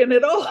not working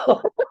at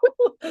all.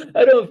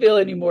 I don't feel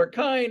any more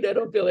kind. I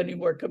don't feel any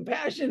more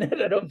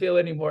compassionate. I don't feel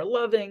any more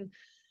loving,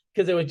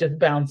 because it was just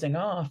bouncing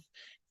off.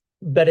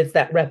 But it's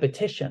that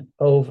repetition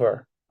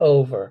over,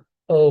 over,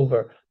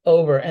 over,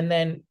 over. And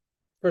then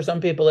for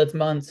some people, it's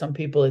months, some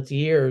people, it's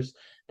years,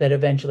 that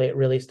eventually it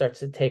really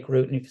starts to take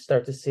root, and you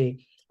start to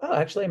see, oh,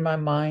 actually, my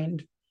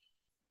mind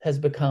has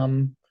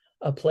become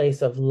a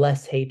place of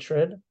less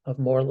hatred, of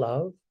more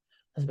love,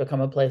 has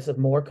become a place of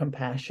more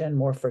compassion,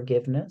 more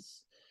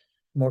forgiveness,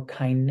 more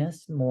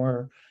kindness,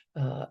 more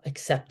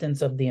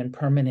acceptance of the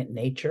impermanent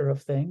nature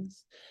of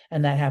things.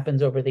 And that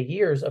happens over the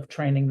years of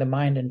training the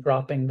mind and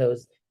dropping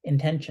those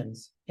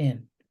intentions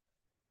in.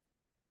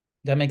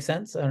 That makes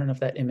sense? I don't know if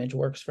that image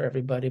works for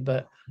everybody,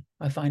 but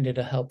I find it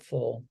a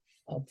helpful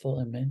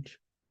image.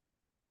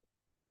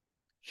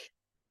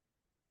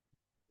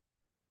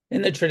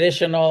 In the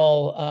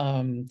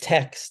traditional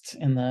text,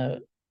 in the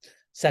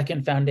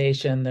second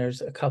foundation,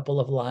 there's a couple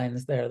of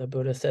lines there. The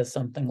Buddha says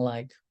something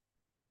like,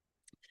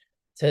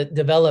 to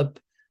develop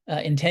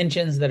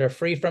intentions that are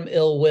free from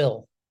ill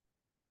will,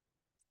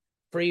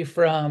 free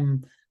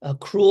from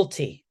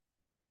cruelty.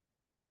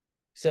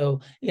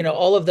 So,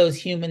 all of those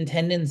human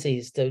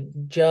tendencies to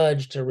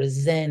judge, to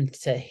resent,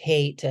 to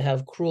hate, to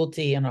have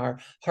cruelty in our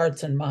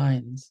hearts and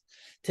minds,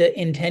 to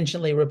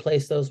intentionally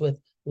replace those with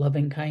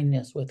loving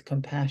kindness, with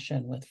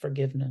compassion, with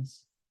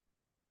forgiveness.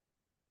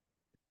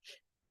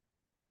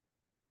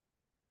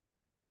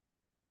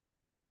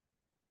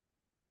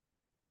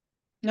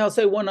 Now, I'll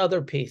say one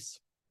other piece,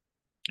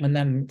 and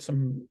then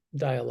some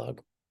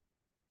dialogue.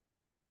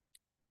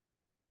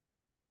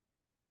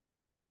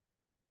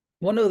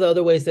 One of the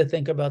other ways to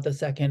think about the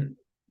second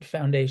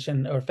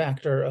foundation or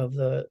factor of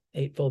the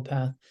Eightfold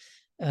Path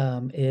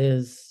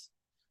is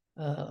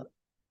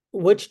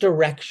which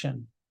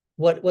direction,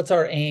 what's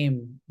our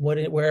aim,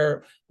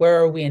 where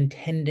are we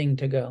intending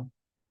to go?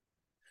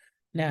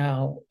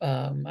 Now,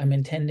 I'm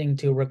intending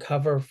to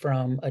recover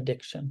from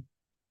addiction.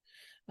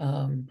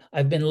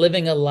 I've been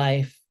living a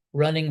life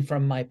running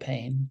from my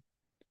pain,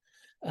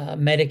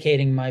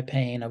 medicating my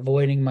pain,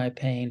 avoiding my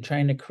pain,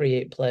 trying to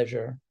create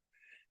pleasure.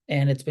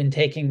 And it's been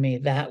taking me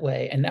that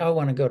way. And now I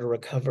want to go to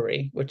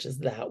recovery, which is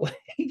that way.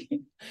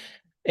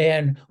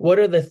 And what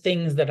are the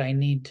things that I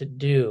need to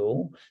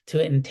do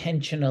to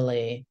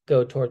intentionally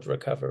go towards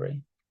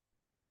recovery?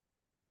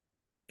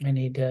 I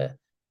need to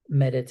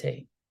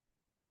meditate.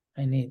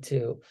 I need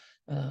to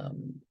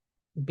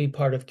be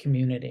part of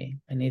community.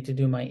 I need to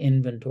do my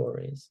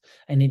inventories.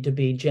 I need to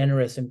be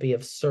generous and be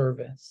of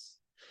service.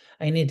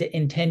 I need to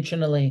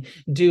intentionally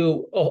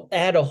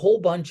add a whole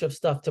bunch of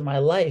stuff to my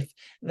life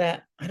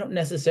that I don't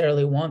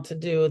necessarily want to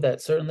do,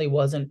 that certainly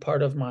wasn't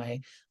part of my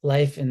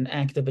life in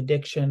active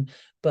addiction,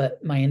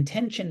 but my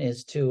intention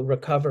is to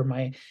recover.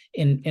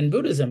 In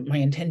Buddhism, my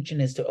intention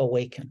is to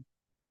awaken.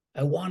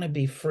 I want to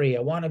be free.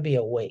 I want to be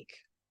awake.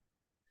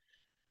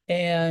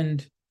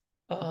 And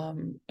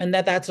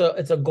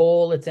it's a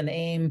goal, it's an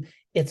aim,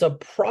 it's a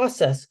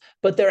process,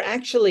 but there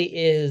actually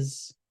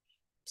is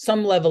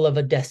some level of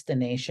a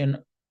destination,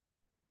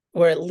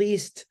 or at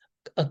least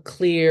a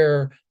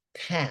clear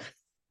path.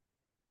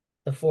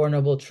 the Four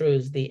Noble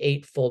Truths, the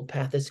Eightfold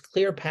Path, this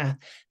clear path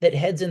that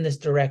heads in this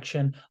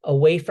direction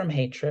away from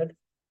hatred,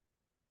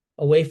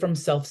 away from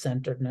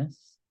self-centeredness,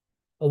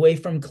 away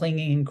from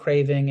clinging and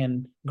craving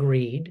and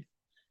greed.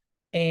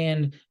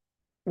 And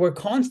we're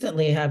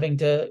constantly having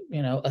to,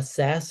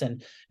 assess,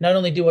 and not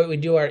only do what we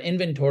do our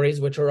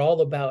inventories, which are all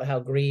about how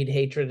greed,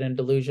 hatred, and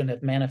delusion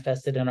have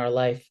manifested in our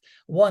life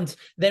once,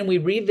 then we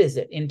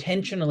revisit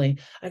intentionally.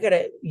 I got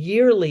to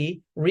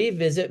yearly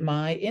revisit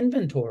my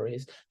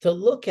inventories to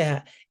look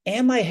at,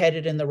 am I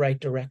headed in the right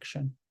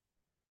direction?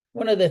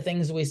 One of the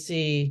things we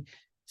see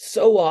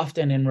so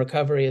often in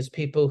recovery is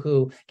people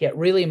who get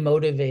really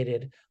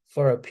motivated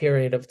for a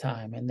period of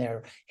time, and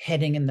they're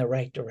heading in the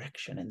right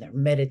direction, and they're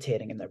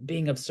meditating, and they're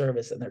being of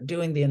service, and they're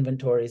doing the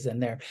inventories, and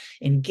they're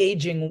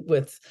engaging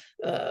with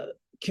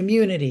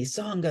community,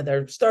 Sangha,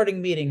 they're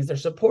starting meetings, they're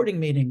supporting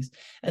meetings.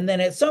 And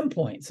then at some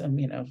point,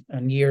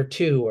 on year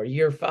 2 or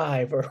year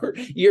 5 or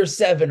year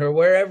 7 or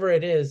wherever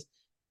it is,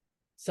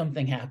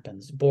 something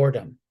happens,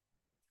 boredom,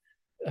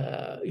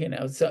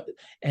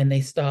 and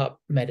they stop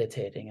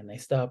meditating, and they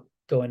stop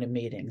going to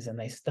meetings, and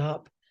they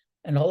stop,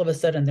 and all of a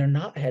sudden they're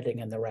not heading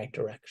in the right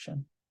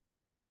direction,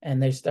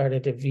 and they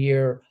started to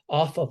veer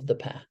off of the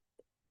path.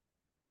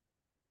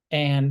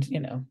 And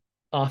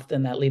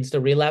often that leads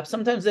to relapse.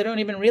 Sometimes they don't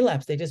even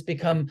relapse, they just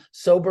become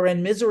sober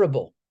and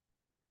miserable,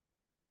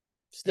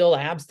 still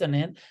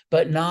abstinent,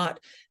 but not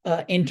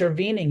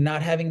intervening,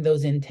 not having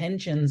those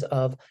intentions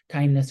of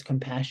kindness,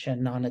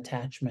 compassion,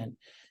 non-attachment,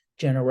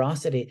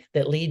 generosity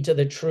that lead to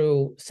the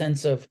true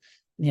sense of,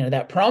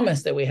 that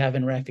promise that we have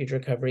in refuge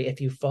recovery.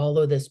 If you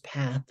follow this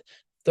path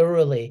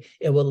thoroughly,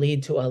 it will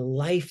lead to a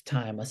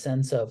lifetime, a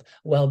sense of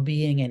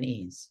well-being and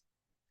ease.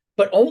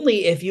 But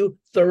only if you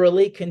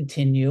thoroughly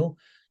continue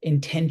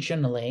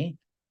intentionally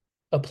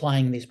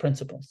applying these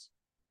principles.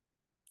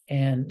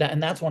 And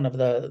that's one of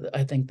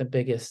I think the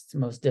biggest,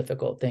 most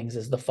difficult things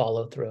is the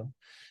follow through.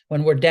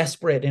 When we're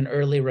desperate in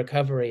early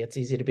recovery, it's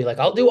easy to be like,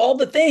 I'll do all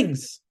the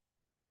things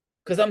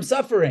because I'm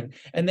suffering.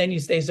 And then you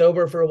stay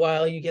sober for a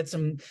while, you get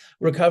some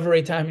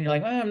recovery time, and you're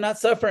like, I'm not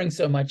suffering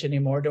so much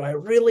anymore. Do I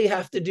really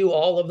have to do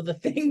all of the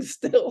things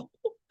still?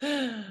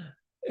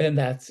 And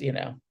that's, in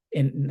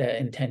the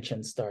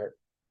intentions start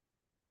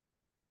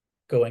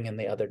going in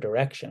the other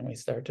direction. We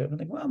start to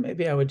think, well,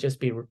 maybe I would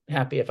just be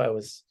happy if I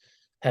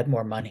had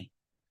more money.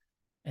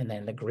 And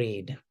then the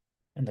greed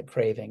and the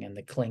craving and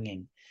the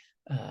clinging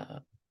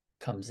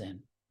comes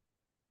in.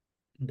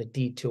 The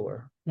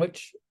detour,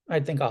 which I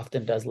think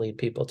often does lead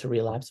people to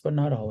relapse, but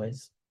not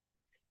always.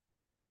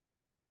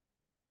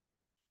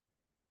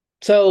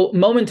 So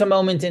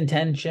moment-to-moment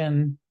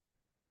intention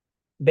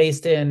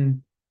based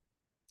in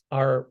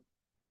our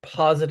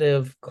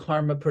positive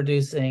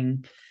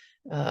karma-producing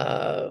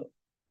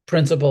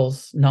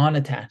principles,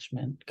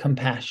 non-attachment,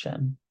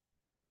 compassion,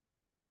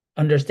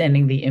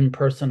 understanding the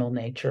impersonal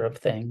nature of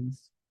things,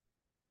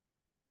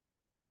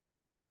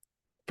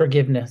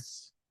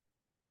 forgiveness,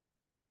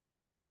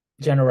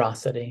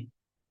 generosity.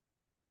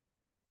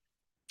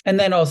 And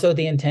then also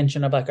the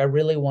intention of like, I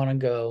really want to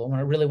go,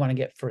 I really want to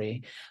get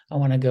free. I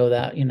want to go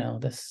that,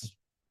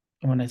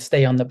 I want to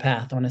stay on the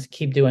path. I want to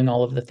keep doing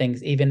all of the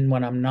things, even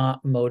when I'm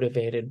not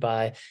motivated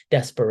by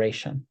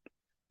desperation,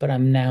 but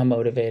I'm now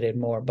motivated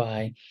more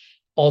by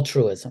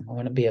altruism. I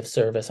want to be of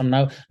service. I'm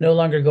no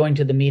longer going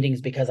to the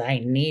meetings because I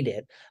need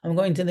it. I'm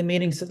going to the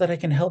meetings so that I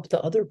can help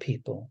the other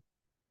people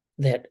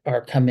that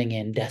are coming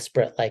in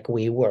desperate like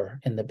we were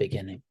in the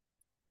beginning.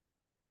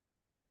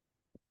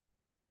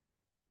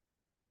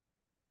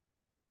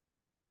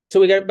 So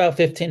we got about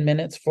 15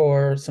 minutes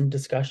for some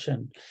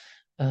discussion.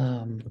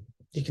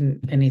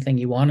 Anything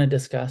you want to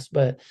discuss,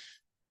 but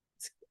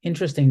it's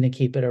interesting to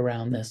keep it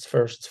around this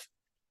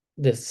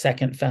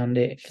second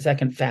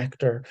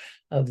factor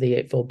of the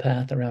Eightfold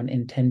Path, around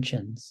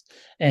intentions.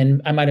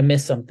 And I might have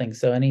missed something.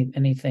 So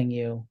any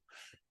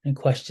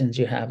questions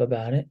you have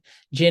about it?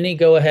 Ginny,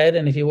 go ahead.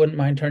 And if you wouldn't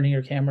mind turning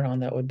your camera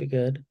on, that would be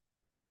good.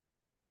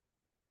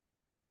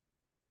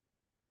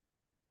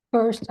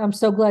 First, I'm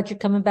so glad you're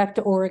coming back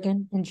to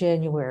Oregon in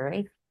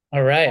January.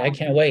 All right, I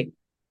can't wait.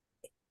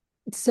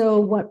 So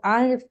what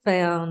I have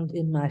found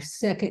in my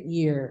second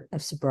year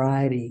of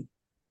sobriety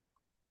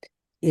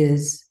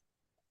is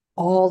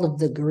all of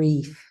the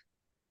grief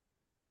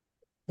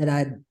that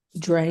I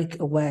drank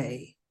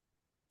away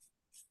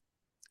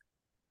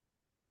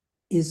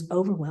is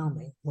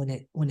overwhelming when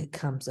it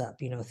comes up.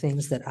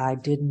 Things that I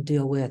didn't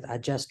deal with, I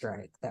just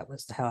drank. That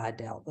was how I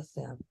dealt with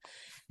them.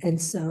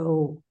 And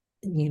so,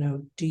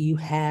 do you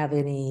have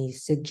any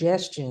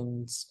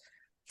suggestions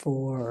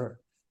for,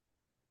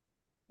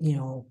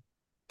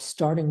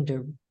 starting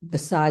to,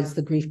 besides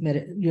the grief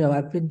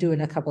I've been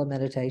doing a couple of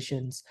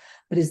meditations,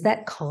 but is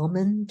that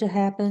common to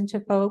happen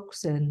to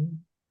folks? And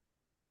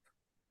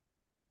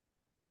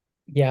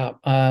yeah,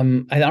 I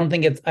don't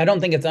think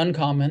it's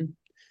uncommon.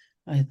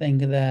 I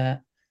think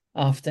that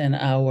often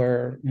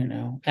our,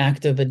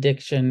 active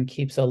addiction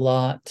keeps a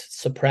lot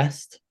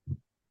suppressed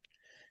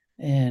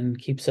and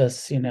keeps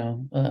us,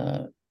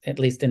 at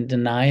least in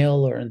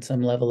denial or in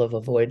some level of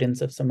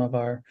avoidance of some of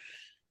our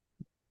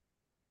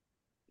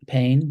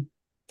pain.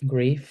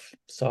 grief,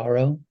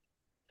 sorrow.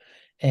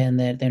 And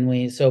then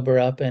we sober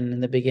up, and in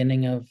the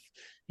beginning of,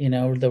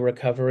 the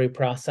recovery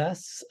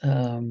process,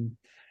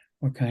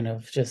 we're kind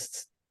of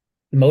just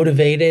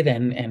motivated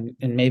and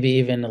maybe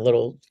even a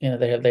little,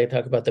 they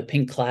talk about the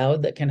pink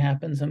cloud that can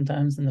happen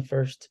sometimes in the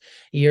first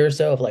year or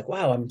so of like,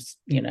 wow, I'm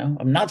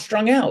not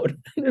strung out.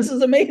 This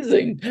is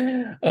amazing.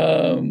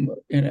 And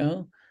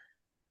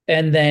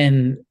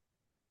then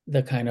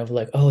the kind of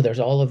like, oh,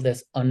 there's all of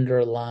this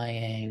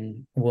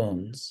underlying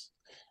wounds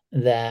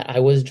that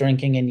I was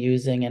drinking and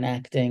using and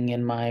acting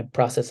in my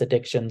process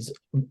addictions,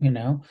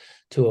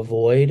 to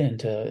avoid and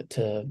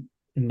to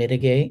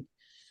mitigate.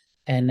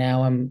 And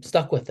now I'm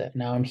stuck with it.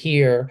 Now I'm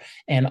here,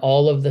 and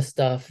all of the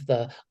stuff,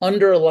 the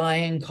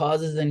underlying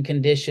causes and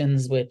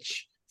conditions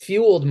which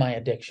fueled my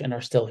addiction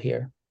are still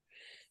here.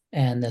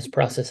 And this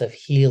process of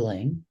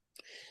healing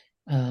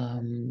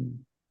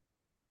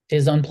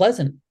is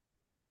unpleasant.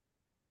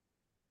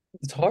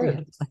 It's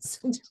hard.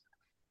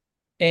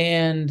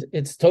 And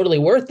it's totally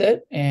worth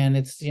it. And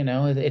it's,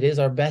 it is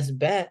our best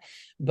bet.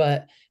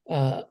 But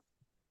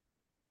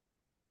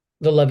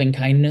the loving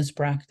kindness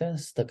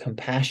practice, the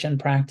compassion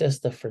practice,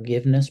 the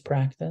forgiveness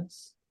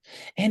practice,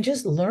 and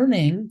just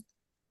learning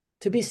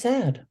to be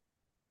sad.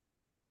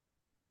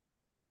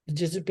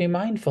 Just be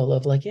mindful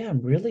of like, yeah,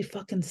 I'm really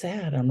fucking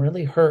sad. I'm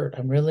really hurt.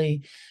 I'm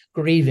really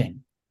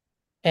grieving,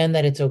 and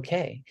that it's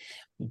okay.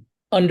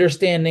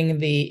 Understanding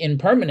the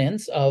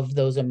impermanence of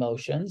those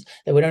emotions,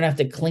 that we don't have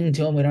to cling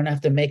to them. We don't have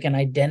to make an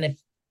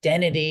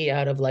identity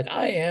out of like,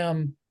 I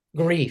am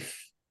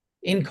grief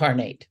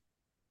incarnate.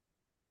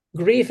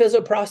 Grief is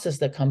a process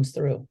that comes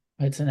through.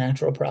 It's a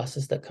natural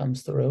process that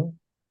comes through.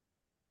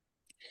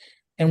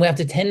 And we have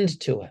to tend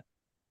to it.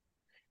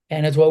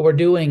 And it's what we're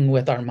doing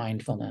with our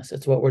mindfulness.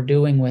 It's what we're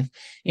doing with,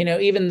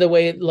 even the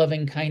way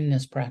loving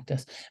kindness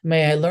practice.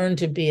 May I learn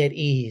to be at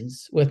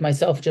ease with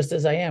myself just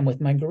as I am,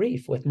 with my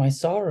grief, with my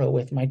sorrow,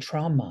 with my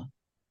trauma.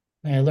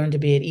 May I learn to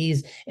be at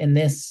ease in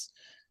this,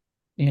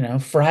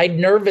 fried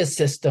nervous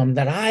system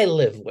that I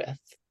live with.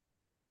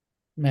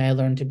 May I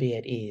learn to be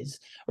at ease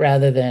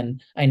rather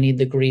than I need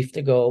the grief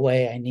to go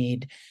away. I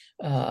need,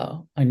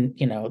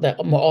 that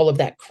all of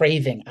that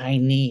craving I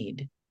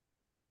need.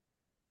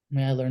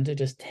 May I learn to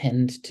just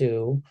tend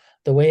to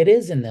the way it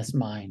is in this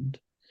mind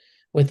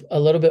with a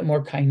little bit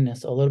more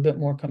kindness, a little bit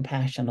more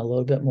compassion, a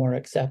little bit more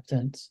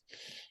acceptance.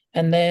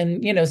 And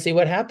then, see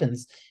what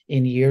happens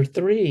in year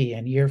 3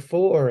 and year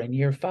 4 and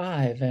year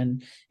 5.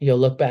 And you'll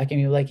look back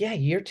and you're like, yeah,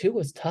 year 2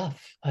 was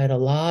tough. I had a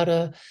lot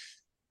of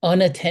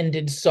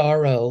unattended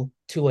sorrow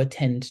to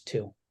attend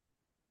to.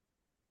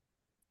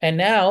 And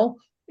now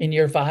in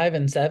year 5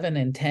 and 7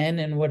 and 10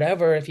 and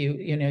whatever, if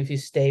you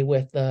stay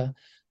with the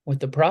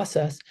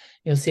process,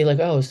 you'll see like,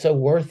 oh, it's so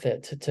worth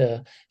it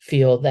to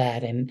feel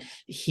that and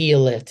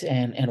heal it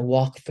and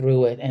walk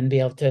through it and be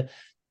able to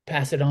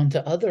pass it on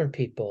to other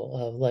people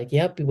of like,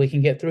 yep, we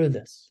can get through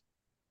this.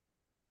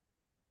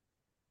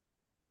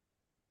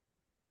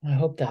 I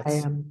hope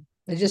that's.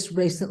 I just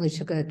recently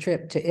took a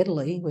trip to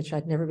Italy, which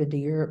I'd never been to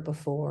Europe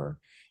before.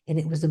 And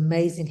it was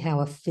amazing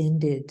how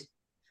offended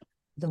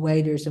the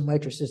waiters and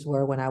waitresses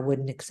were when I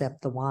wouldn't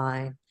accept the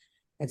wine.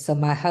 And so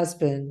my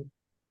husband,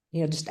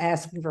 just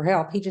asking for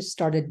help, he just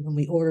started, when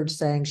we ordered,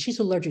 saying, she's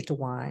allergic to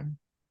wine.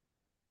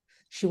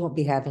 She won't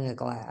be having a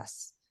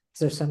glass. Is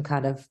there some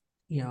kind of,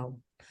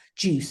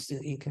 juice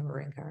that you can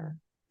bring her?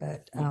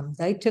 But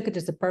they took it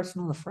as a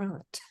personal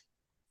affront.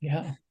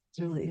 Yeah. It's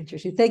really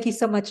interesting. Thank you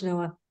so much,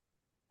 Noah.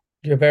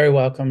 You're very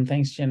welcome.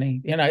 Thanks,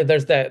 Jenny.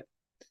 There's that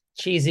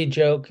cheesy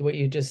joke, what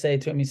you just say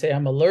to him, you say,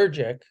 I'm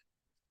allergic.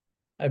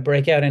 I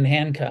break out in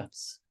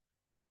handcuffs.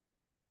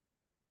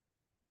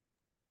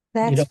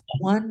 That's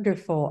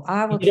wonderful.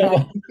 I will try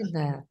thinking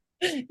that.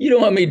 You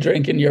don't want me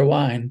drinking your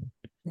wine.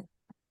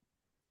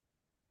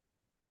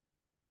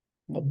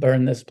 I'll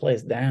burn this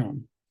place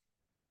down.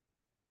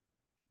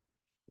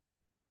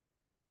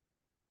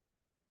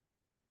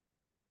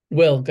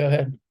 Will, go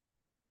ahead.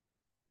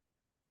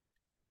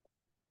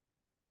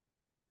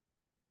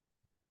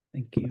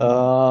 Thank you.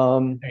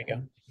 There you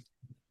go.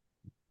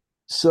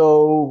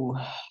 So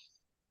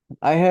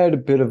I had a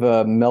bit of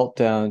a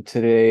meltdown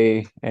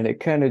today, and it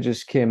kind of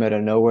just came out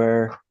of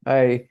nowhere.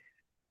 I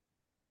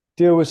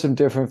deal with some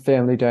different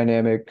family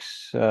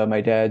dynamics.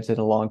 My dad's in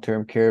a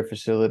long-term care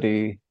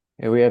facility,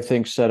 and we have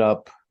things set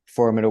up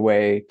for him in a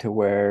way to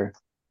where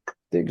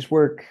things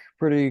work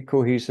pretty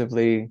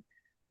cohesively.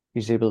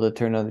 He's able to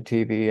turn on the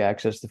TV,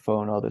 access the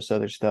phone, all this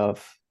other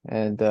stuff.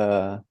 And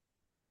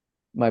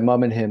my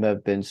mom and him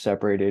have been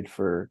separated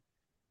for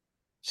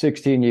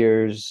 16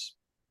 years.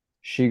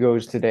 She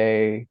goes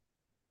today,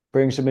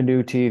 brings him a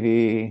new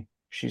TV.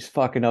 She's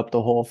fucking up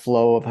the whole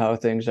flow of how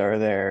things are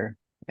there.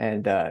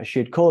 And she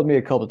had called me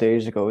a couple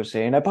days ago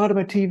saying, I bought him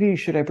a TV.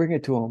 Should I bring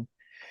it to him?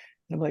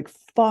 And I'm like,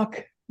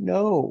 fuck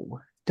no,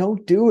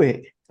 don't do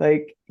it.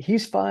 Like,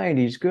 he's fine.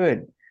 He's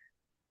good.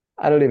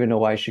 I don't even know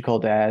why she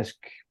called to ask.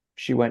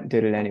 She went and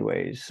did it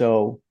anyways.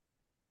 So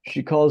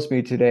she calls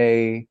me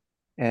today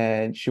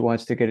and she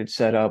wants to get it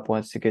set up,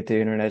 wants to get the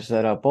internet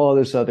set up, all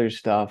this other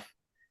stuff.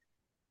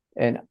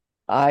 And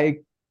I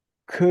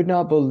could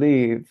not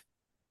believe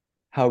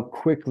how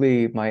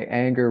quickly my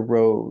anger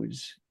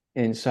rose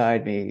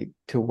inside me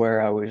to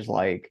where I was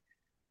like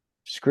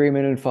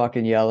screaming and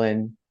fucking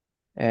yelling.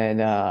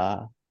 And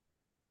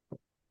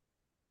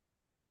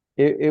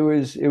it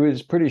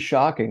was pretty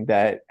shocking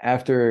that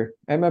after,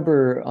 I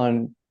remember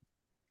on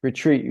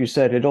retreat you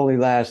said it only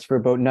lasts for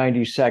about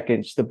 90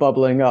 seconds, the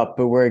bubbling up,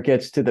 but where it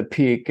gets to the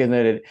peak and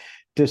then it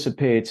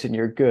dissipates and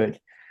you're good.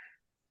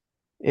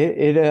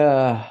 It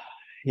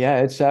yeah,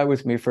 it sat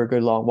with me for a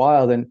good long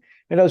while. And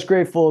I was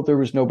grateful there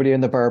was nobody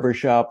in the barber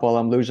shop while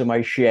I'm losing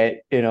my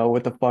shit.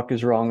 What the fuck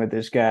is wrong with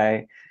this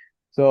guy?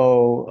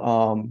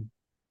 So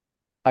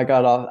I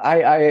got off.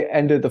 I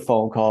ended the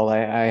phone call. I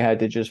had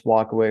to just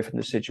walk away from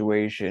the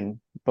situation.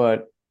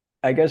 But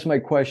I guess my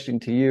question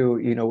to you,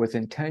 with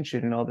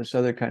intention and all this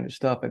other kind of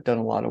stuff, I've done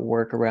a lot of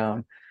work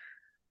around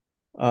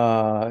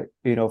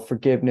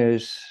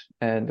forgiveness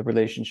and the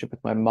relationship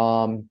with my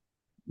mom.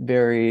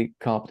 Very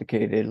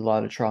complicated, a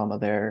lot of trauma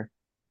there.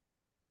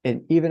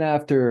 And even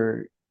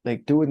after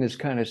like doing this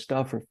kind of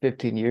stuff for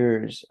 15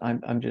 years,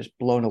 I'm just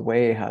blown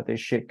away how this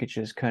shit could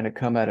just kind of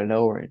come out of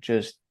nowhere and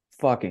just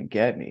fucking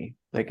get me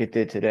like it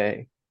did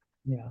today.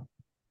 Yeah.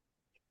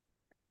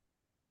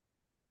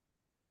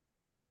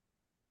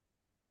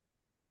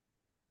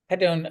 I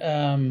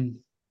don't,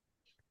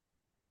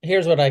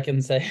 here's what I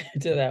can say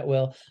to that,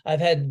 Will.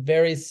 I've had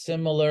very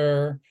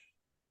similar,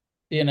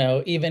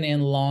 even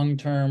in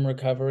long-term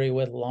recovery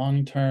with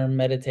long-term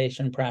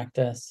meditation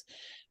practice,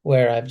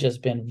 where I've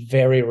just been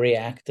very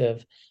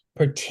reactive,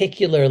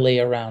 particularly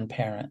around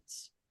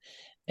parents.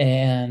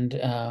 And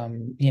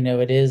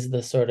it is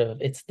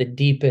it's the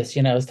deepest,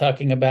 I was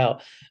talking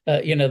about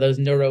those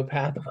neural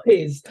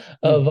pathways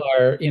of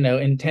our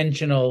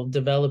intentional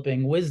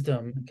developing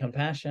wisdom and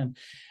compassion,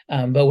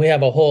 but we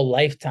have a whole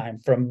lifetime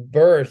from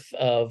birth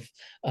of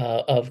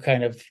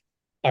kind of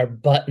our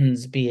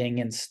buttons being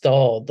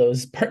installed,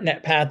 those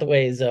pertinent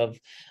pathways of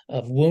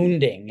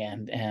wounding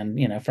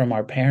and from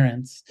our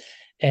parents.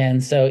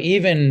 And so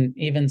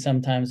even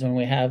sometimes when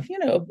we have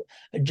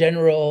a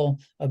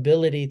general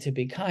ability to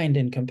be kind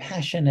and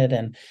compassionate,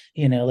 and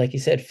like you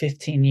said,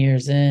 15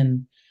 years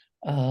in,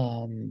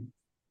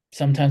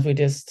 sometimes we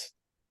just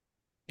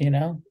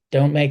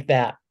don't make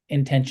that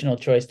intentional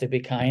choice to be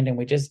kind, and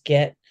we just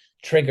get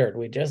triggered,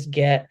 we just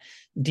get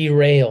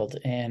derailed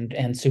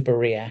and super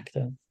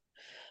reactive.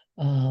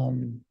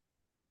 So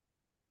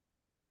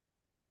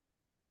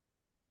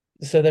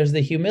there's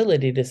the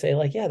humility to say,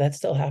 like, yeah, that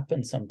still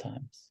happens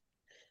sometimes.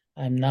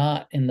 I'm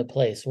not in the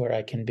place where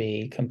I can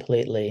be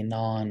completely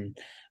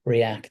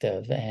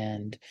non-reactive,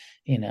 and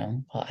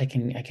I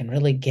can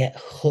really get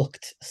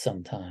hooked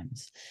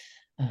sometimes.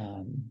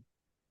 And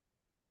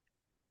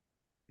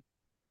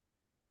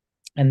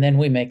then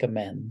we make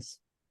amends,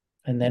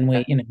 and then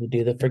we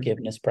do the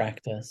forgiveness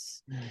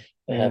practice.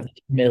 We have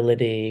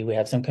humility, we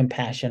have some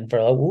compassion for,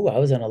 oh, I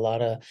was in a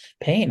lot of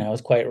pain, I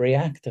was quite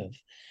reactive,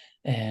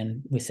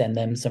 and we send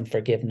them some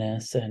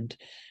forgiveness, and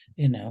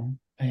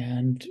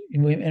and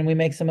we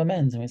make some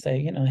amends, and we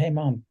say, hey,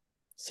 Mom,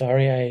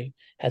 sorry I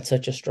had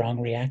such a strong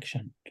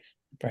reaction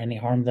for any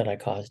harm that I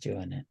caused you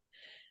in it.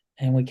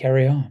 And we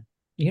carry on.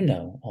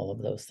 All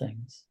of those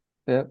things.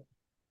 Yep.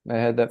 I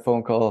had that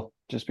phone call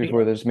just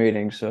before this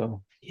meeting,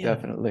 so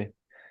definitely.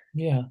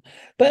 Yeah.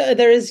 But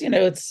there is,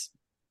 it's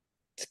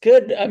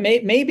good.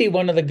 Maybe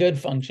one of the good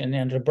function,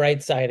 and to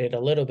bright sided a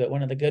little bit,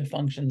 one of the good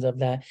functions of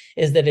that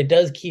is that it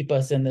does keep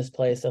us in this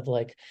place of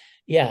like,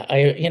 yeah,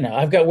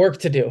 I've got work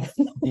to do.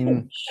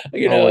 I'm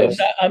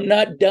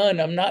not done.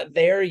 I'm not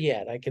there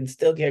yet. I can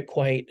still get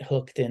quite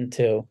hooked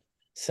into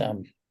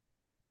some,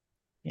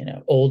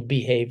 old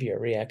behavior,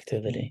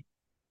 reactivity.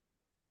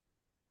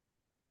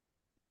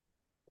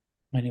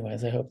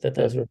 Anyways, I hope that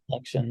those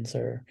reflections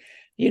are,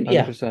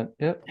 100%.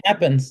 Yep.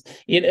 happens.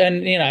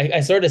 And I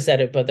sort of said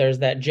it, but there's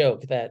that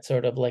joke that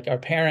sort of like our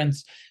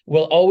parents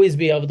will always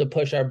be able to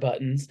push our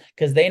buttons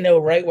because they know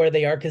right where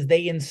they are because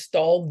they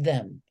installed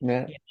them.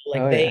 Yeah.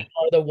 They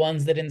are the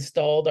ones that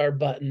installed our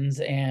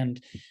buttons,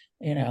 and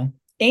and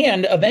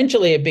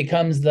eventually it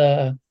becomes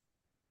the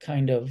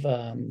kind of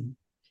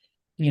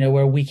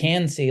where we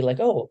can see like,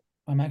 oh,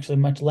 I'm actually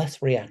much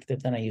less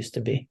reactive than I used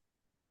to be.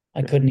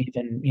 I couldn't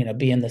even,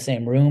 be in the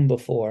same room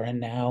before. And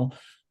now,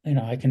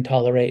 I can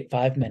tolerate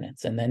 5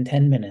 minutes and then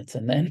 10 minutes.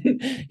 And then,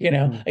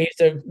 I used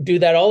to do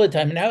that all the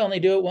time. And now I only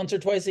do it once or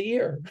twice a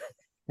year.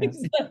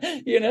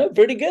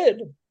 Pretty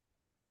good.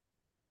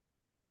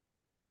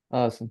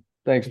 Awesome.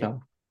 Thanks,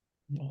 Tom.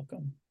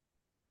 Welcome.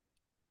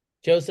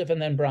 Joseph,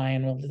 and then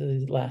Brian will do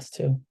the last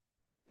two.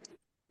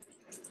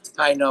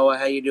 Hi, Noah.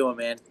 How you doing,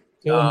 man?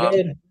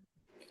 Doing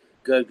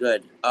good.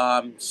 Good.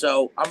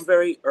 So I'm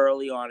very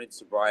early on in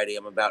sobriety.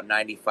 I'm about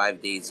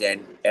 95 days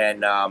in,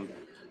 and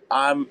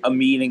I'm a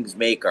meetings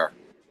maker,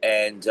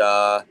 and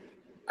I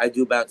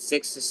do about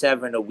 6 to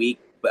 7 a week,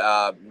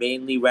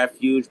 mainly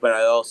refuge, but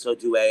I also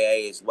do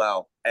AA as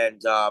well.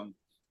 And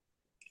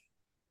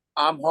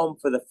I'm home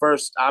for the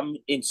first. I'm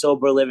in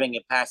sober living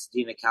in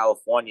Pasadena,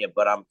 California,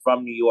 but I'm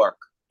from New York,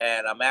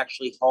 and I'm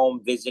actually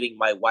home visiting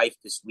my wife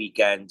this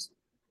weekend,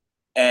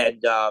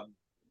 and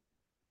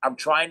I'm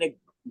trying to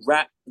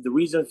wrap the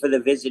reason for the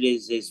visit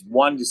is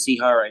one, to see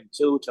her, and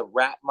two, to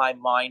wrap my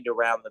mind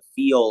around the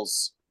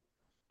feels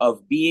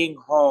of being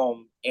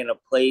home in a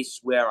place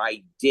where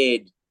I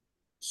did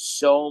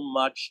so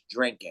much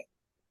drinking.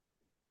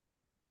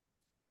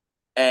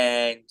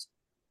 And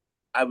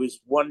I was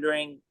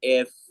wondering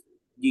if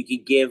you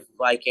could give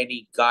like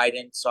any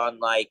guidance on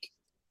like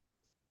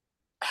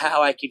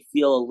how I could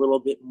feel a little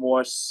bit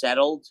more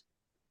settled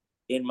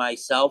in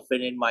myself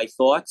and in my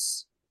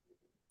thoughts,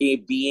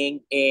 it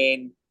being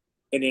in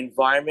an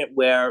environment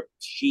where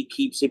she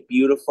keeps it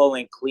beautiful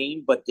and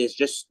clean, but there's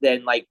just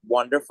then like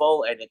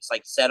wonderful and it's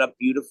like set up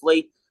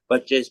beautifully,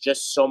 but there's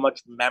just so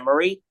much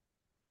memory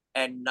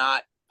and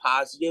not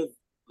positive,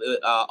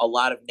 a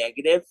lot of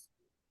negative.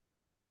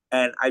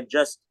 And I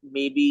just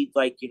maybe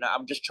like,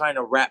 I'm just trying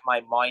to wrap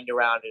my mind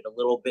around it a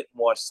little bit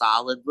more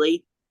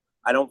solidly.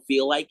 I don't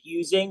feel like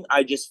using,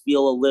 I just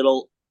feel a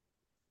little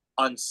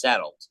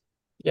unsettled.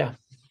 Yeah,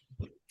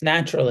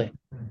 naturally.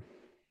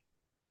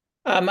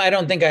 I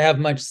don't think I have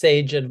much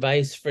sage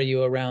advice for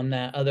you around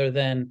that, other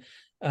than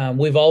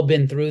we've all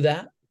been through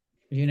that,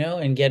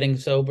 and getting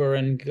sober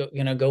and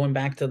going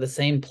back to the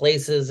same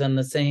places and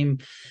the same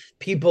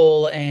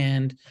people,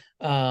 and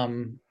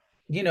and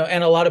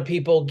a lot of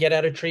people get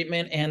out of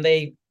treatment and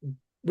they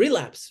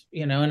relapse,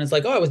 and it's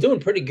like, oh, I was doing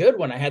pretty good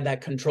when I had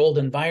that controlled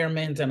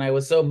environment and I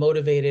was so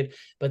motivated,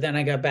 but then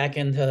I got back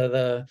into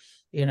the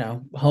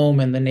home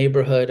and the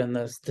neighborhood and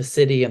the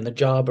city and the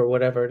job or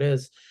whatever it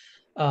is.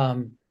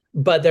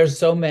 But there's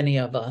so many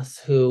of us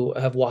who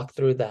have walked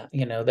through that,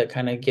 that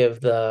kind of give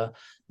the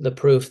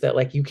proof that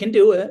like you can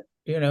do it.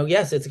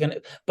 Yes, it's gonna,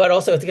 but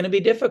also it's gonna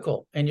be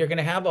difficult, and you're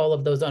gonna have all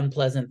of those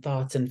unpleasant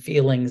thoughts and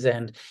feelings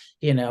and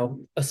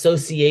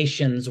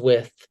associations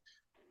with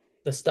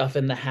the stuff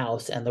in the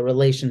house and the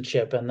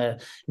relationship and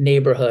the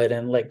neighborhood,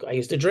 and like I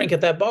used to drink at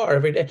that bar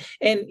every day,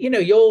 and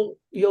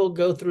you'll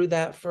go through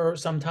that for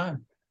some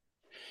time,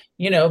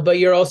 but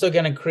you're also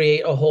going to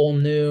create a whole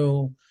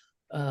new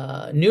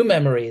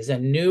memories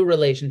and new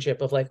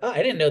relationship of like, oh,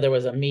 I didn't know there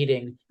was a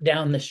meeting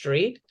down the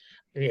street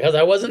because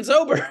I wasn't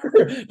sober,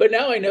 but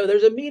now I know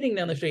there's a meeting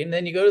down the street. And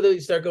then you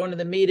start going to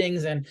the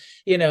meetings, and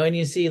and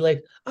you see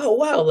like, oh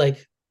wow,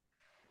 like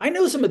I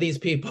know some of these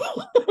people.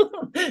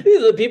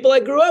 These are the people I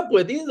grew up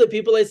with. These are the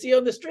people I see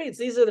on the streets.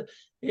 These are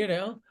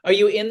are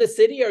you in the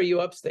city or are you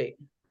upstate?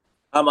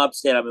 I'm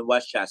upstate. I'm in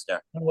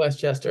Westchester. In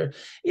Westchester.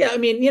 Yeah, I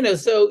mean,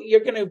 so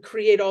you'll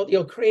create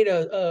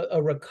a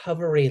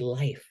recovery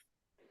life.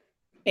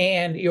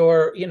 And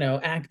your,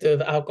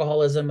 active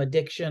alcoholism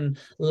addiction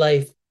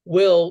life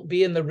will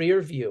be in the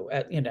rear view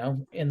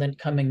in the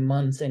coming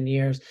months and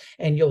years.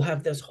 And you'll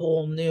have this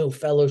whole new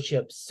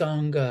fellowship,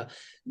 Sangha.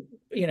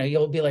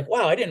 You'll be like,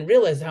 wow, I didn't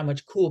realize how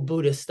much cool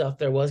Buddhist stuff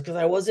there was because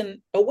I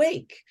wasn't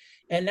awake.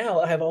 And now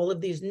I have all of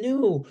these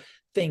new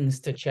things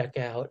to check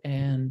out.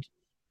 And,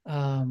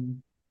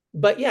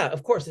 but yeah,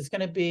 of course, it's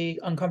going to be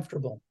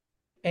uncomfortable.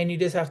 And you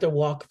just have to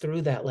walk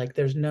through that. Like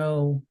there's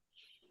no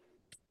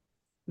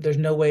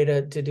way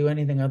to do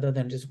anything other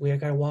than just, we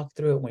got to walk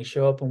through it when we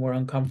show up and we're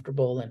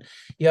uncomfortable. And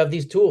you have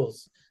these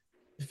tools: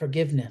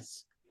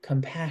 forgiveness,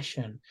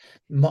 compassion,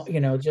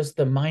 just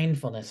the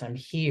mindfulness. I'm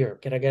here.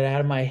 Can I get out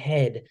of my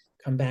head,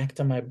 come back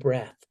to my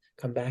breath,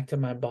 come back to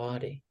my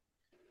body?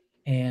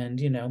 And,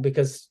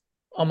 because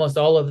almost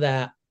all of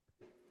that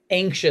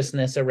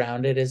anxiousness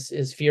around it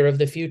is fear of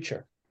the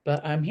future.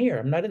 But I'm here.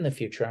 I'm not in the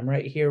future. I'm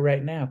right here,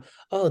 right now.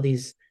 Oh,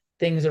 these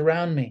things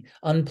around me,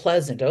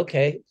 unpleasant.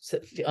 Okay,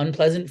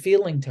 unpleasant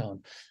feeling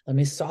tone. Let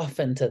me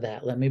soften to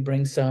that. Let me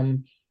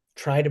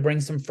try to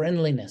bring some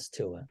friendliness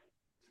to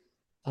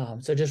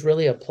it. So just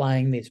really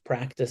applying these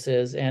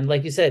practices, and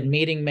like you said,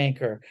 meeting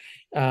maker,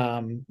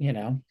 and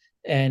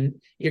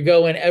you're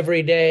going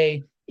every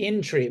day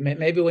in treatment.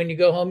 Maybe when you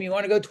go home, you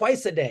want to go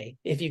twice a day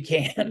if you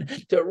can,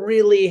 to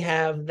really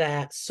have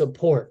that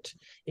support,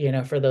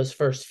 for those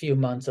first few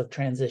months of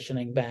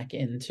transitioning back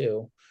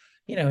into,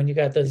 and you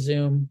got the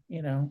Zoom,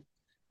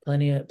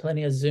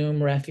 plenty of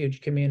Zoom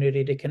refuge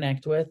community to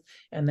connect with,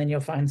 and then you'll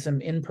find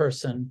some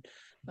in-person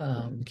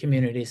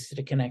communities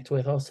to connect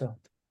with also.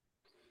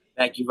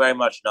 Thank you very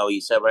much, Noah.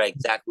 You said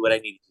exactly what I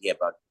needed to hear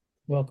about.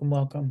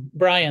 Welcome.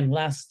 Brian,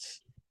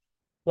 last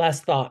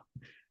thought.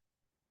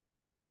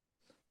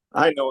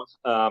 Hi,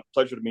 Noah.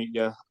 Pleasure to meet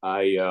you.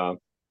 I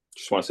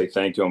just want to say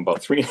thank you. I'm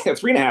about three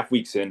and a half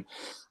weeks in.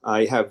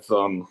 I have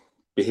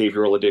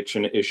behavioral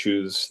addiction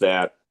issues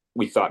that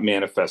we thought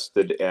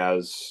manifested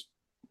as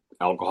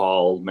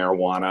alcohol,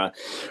 marijuana,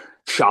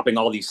 shopping,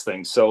 all these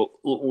things. So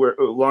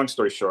long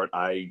story short,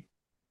 I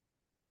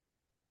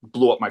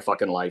blew up my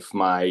fucking life.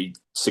 My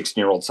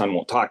 16-year-old son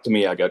won't talk to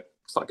me. I got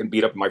fucking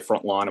beat up in my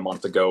front lawn a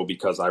month ago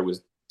because I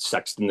was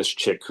sexting this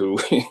chick who,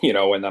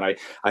 and then I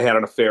had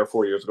an affair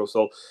 4 years ago.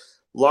 So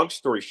long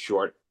story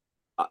short,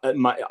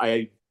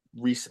 I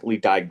recently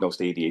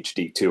diagnosed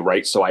ADHD too,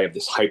 right? So I have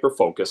this hyper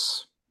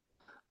focus.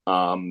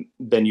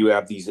 then you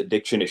have these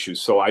addiction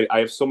issues. So I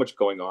have so much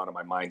going on in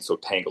my mind, so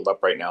tangled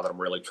up right now that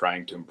I'm really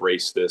trying to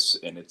embrace this.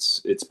 And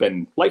it's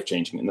been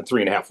life-changing in the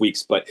 3.5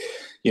 weeks. But,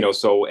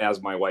 so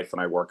as my wife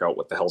and I work out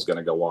what the hell's going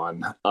to go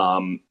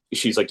on,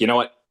 she's like, you know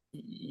what?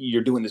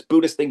 You're doing this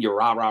Buddhist thing, you're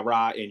rah, rah,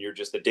 rah, and you're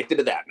just addicted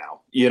to that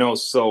now,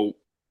 so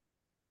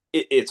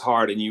it's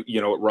hard. And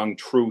it rung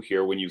true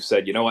here when you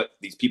said, you know what,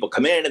 these people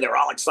come in and they're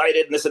all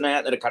excited and this and that,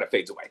 and then it kind of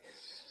fades away.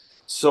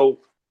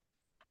 So,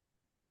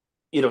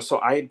 so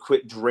I had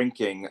quit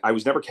drinking. I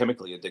was never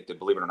chemically addicted,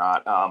 believe it or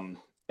not.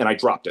 And I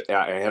dropped it.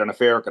 I had an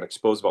affair, got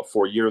exposed about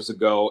 4 years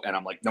ago. And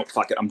I'm like, no,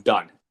 fuck it. I'm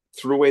done.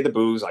 Threw away the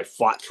booze. I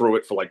fought through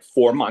it for like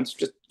 4 months,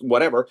 just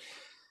whatever.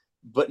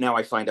 But now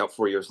I find out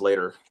 4 years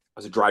later, I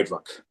was a dry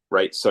drunk,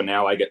 right? So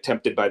now I get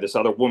tempted by this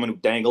other woman who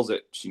dangles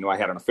it. She knew I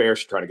had an affair.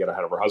 She tried to get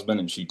ahead of her husband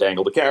and she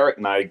dangled a carrot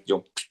and I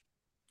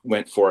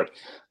went for it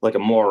like a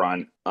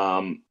moron.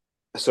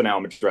 So now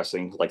I'm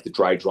addressing like the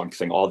dry drunk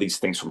thing, all these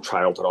things from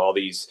childhood, all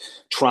these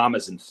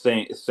traumas and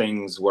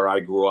things where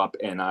I grew up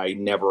and I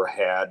never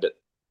had,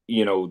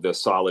 the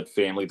solid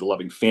family, the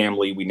loving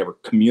family. We never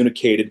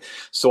communicated.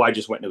 So I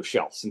just went into a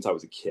shell since I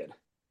was a kid.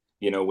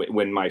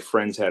 When my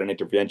friends had an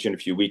intervention a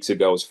few weeks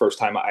ago, it was the first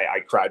time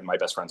I cried in my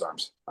best friend's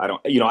arms. I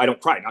don't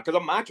cry, not because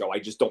I'm macho. I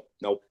just don't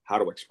know how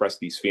to express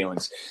these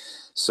feelings.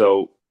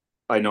 So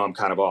I know I'm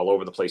kind of all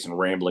over the place and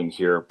rambling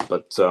here,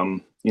 but,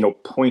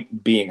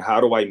 point being, how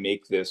do I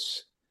make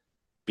this,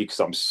 because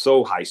I'm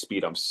so high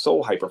speed, I'm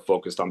so hyper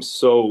focused,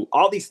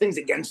 all these things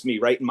against me,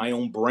 right, in my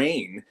own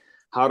brain.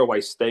 How do I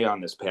stay on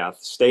this path,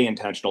 stay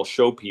intentional,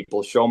 show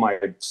people, show my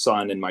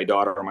son and my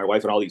daughter or my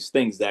wife and all these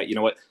things that,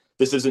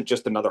 this isn't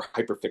just another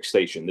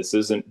hyperfixation. This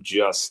isn't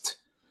just,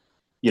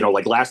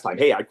 like last time,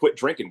 hey, I quit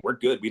drinking. We're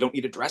good. We don't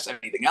need to address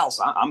anything else.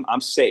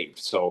 I'm saved.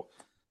 So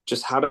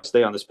just how to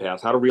stay on this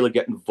path, how to really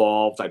get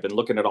involved. I've been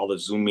looking at all the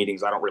Zoom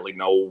meetings. I don't really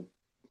know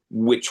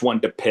which one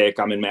to pick.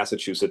 I'm in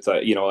Massachusetts.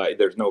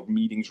 There's no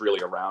meetings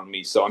really around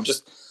me. So I'm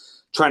just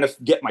trying to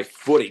get my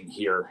footing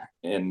here.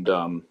 And,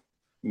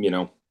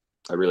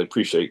 I really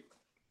appreciate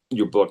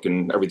your book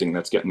and everything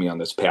that's getting me on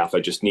this path. I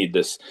just need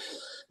this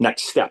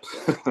next step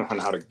on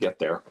how to get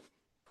there.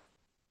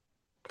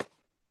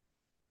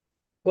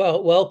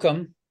 Well,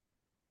 welcome.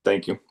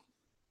 Thank you.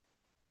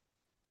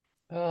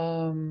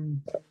 I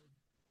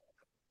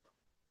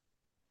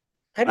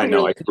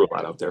know I threw a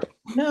lot out there.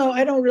 No,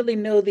 I don't really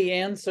know the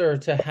answer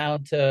to how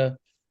to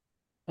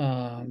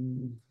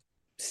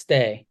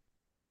stay.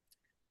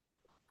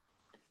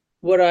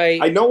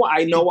 I know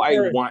I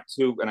want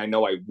to, and I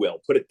know I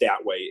will. Put it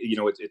that way.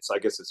 I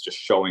guess it's just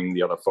showing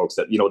the other folks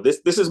that,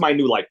 this is my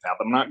new life path.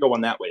 I'm not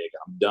going that way again.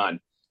 I'm done.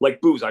 Like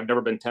booze, I've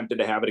never been tempted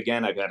to have it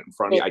again. I've had it in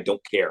front of me. I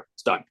don't care.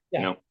 It's done.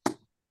 Yeah.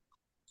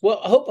 Well,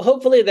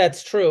 hopefully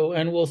that's true,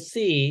 and we'll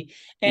see.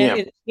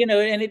 And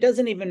and it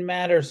doesn't even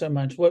matter so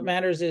much. What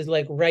matters is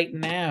like right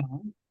now,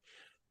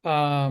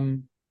 go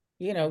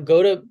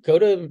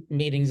to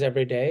meetings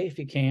every day if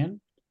you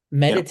can.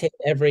 Meditate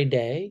every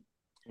day.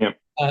 Yeah.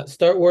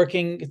 Start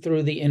working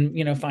through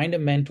find a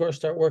mentor.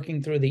 Start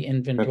working through the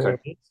inventories.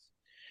 Okay.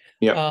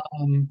 Yeah.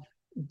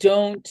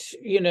 Don't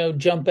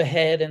jump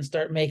ahead and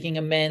start making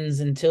amends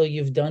until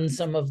you've done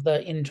some of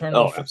the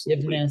internal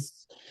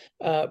forgiveness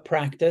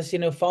practice.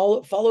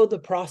 Follow the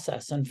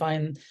process and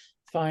find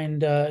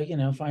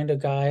a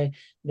guy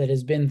that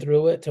has been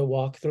through it to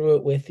walk through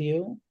it with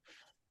you.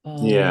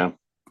 And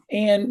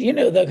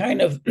the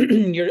kind of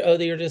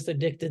you're just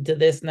addicted to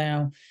this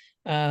now.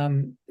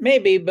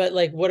 Maybe, but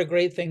like what a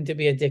great thing to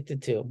be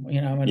addicted to.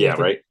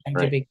 Right.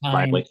 To be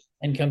kind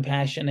and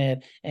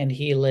compassionate and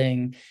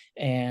healing.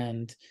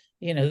 And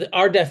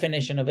our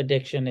definition of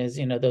addiction is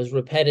those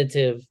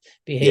repetitive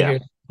behaviors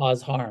that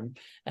cause harm.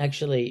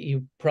 Actually,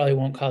 you probably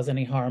won't cause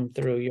any harm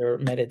through your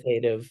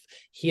meditative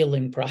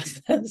healing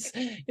process.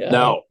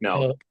 No.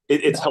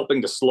 It's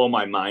helping to slow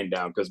my mind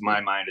down, because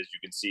my mind, as you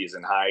can see, is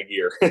in high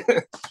gear.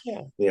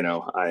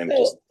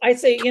 I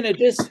say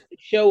just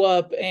show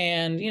up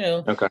and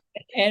okay.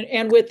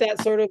 and with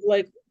that sort of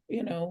like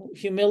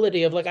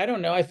humility of like, I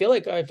don't know, I feel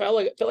like I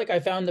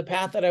found the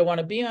path that I want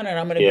to be on, and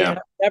I'm going to be on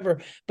it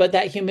forever. But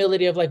that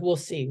humility of like, we'll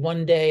see,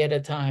 one day at a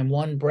time,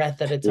 one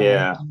breath at a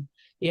time.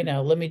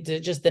 Let me do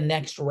just the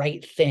next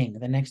right thing,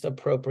 the next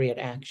appropriate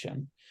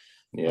action.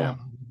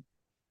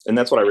 And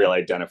that's what I really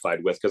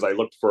identified with, because I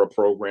looked for a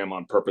program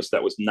on purpose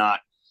that was not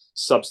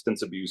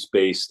substance abuse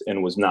based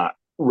and was not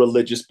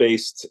religious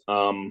based.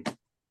 So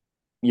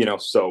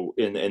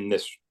and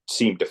this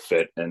seemed to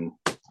fit, and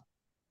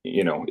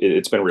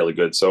it's been really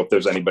good. So if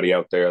there's anybody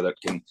out there that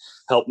can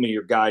help me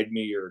or guide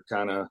me or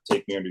kind of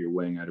take me under your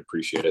wing, I'd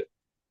appreciate it.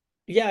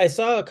 Yeah, I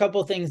saw a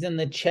couple things in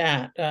the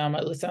chat.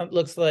 It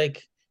looks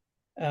like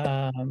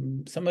there's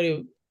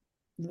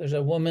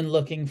a woman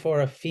looking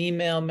for a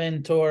female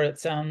mentor. It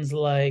sounds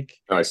like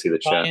I see the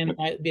chat. Brian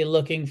might be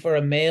looking for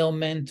a male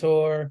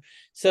mentor.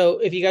 So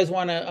if you guys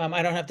want to,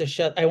 I don't have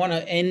to I want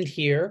to end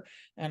here,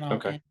 and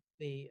I'll end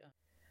the.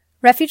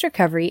 Refuge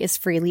Recovery is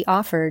freely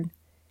offered.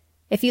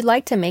 If you'd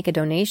like to make a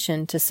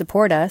donation to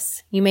support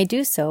us, you may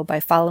do so by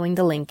following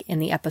the link in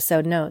the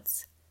episode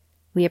notes.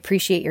 We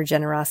appreciate your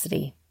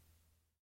generosity.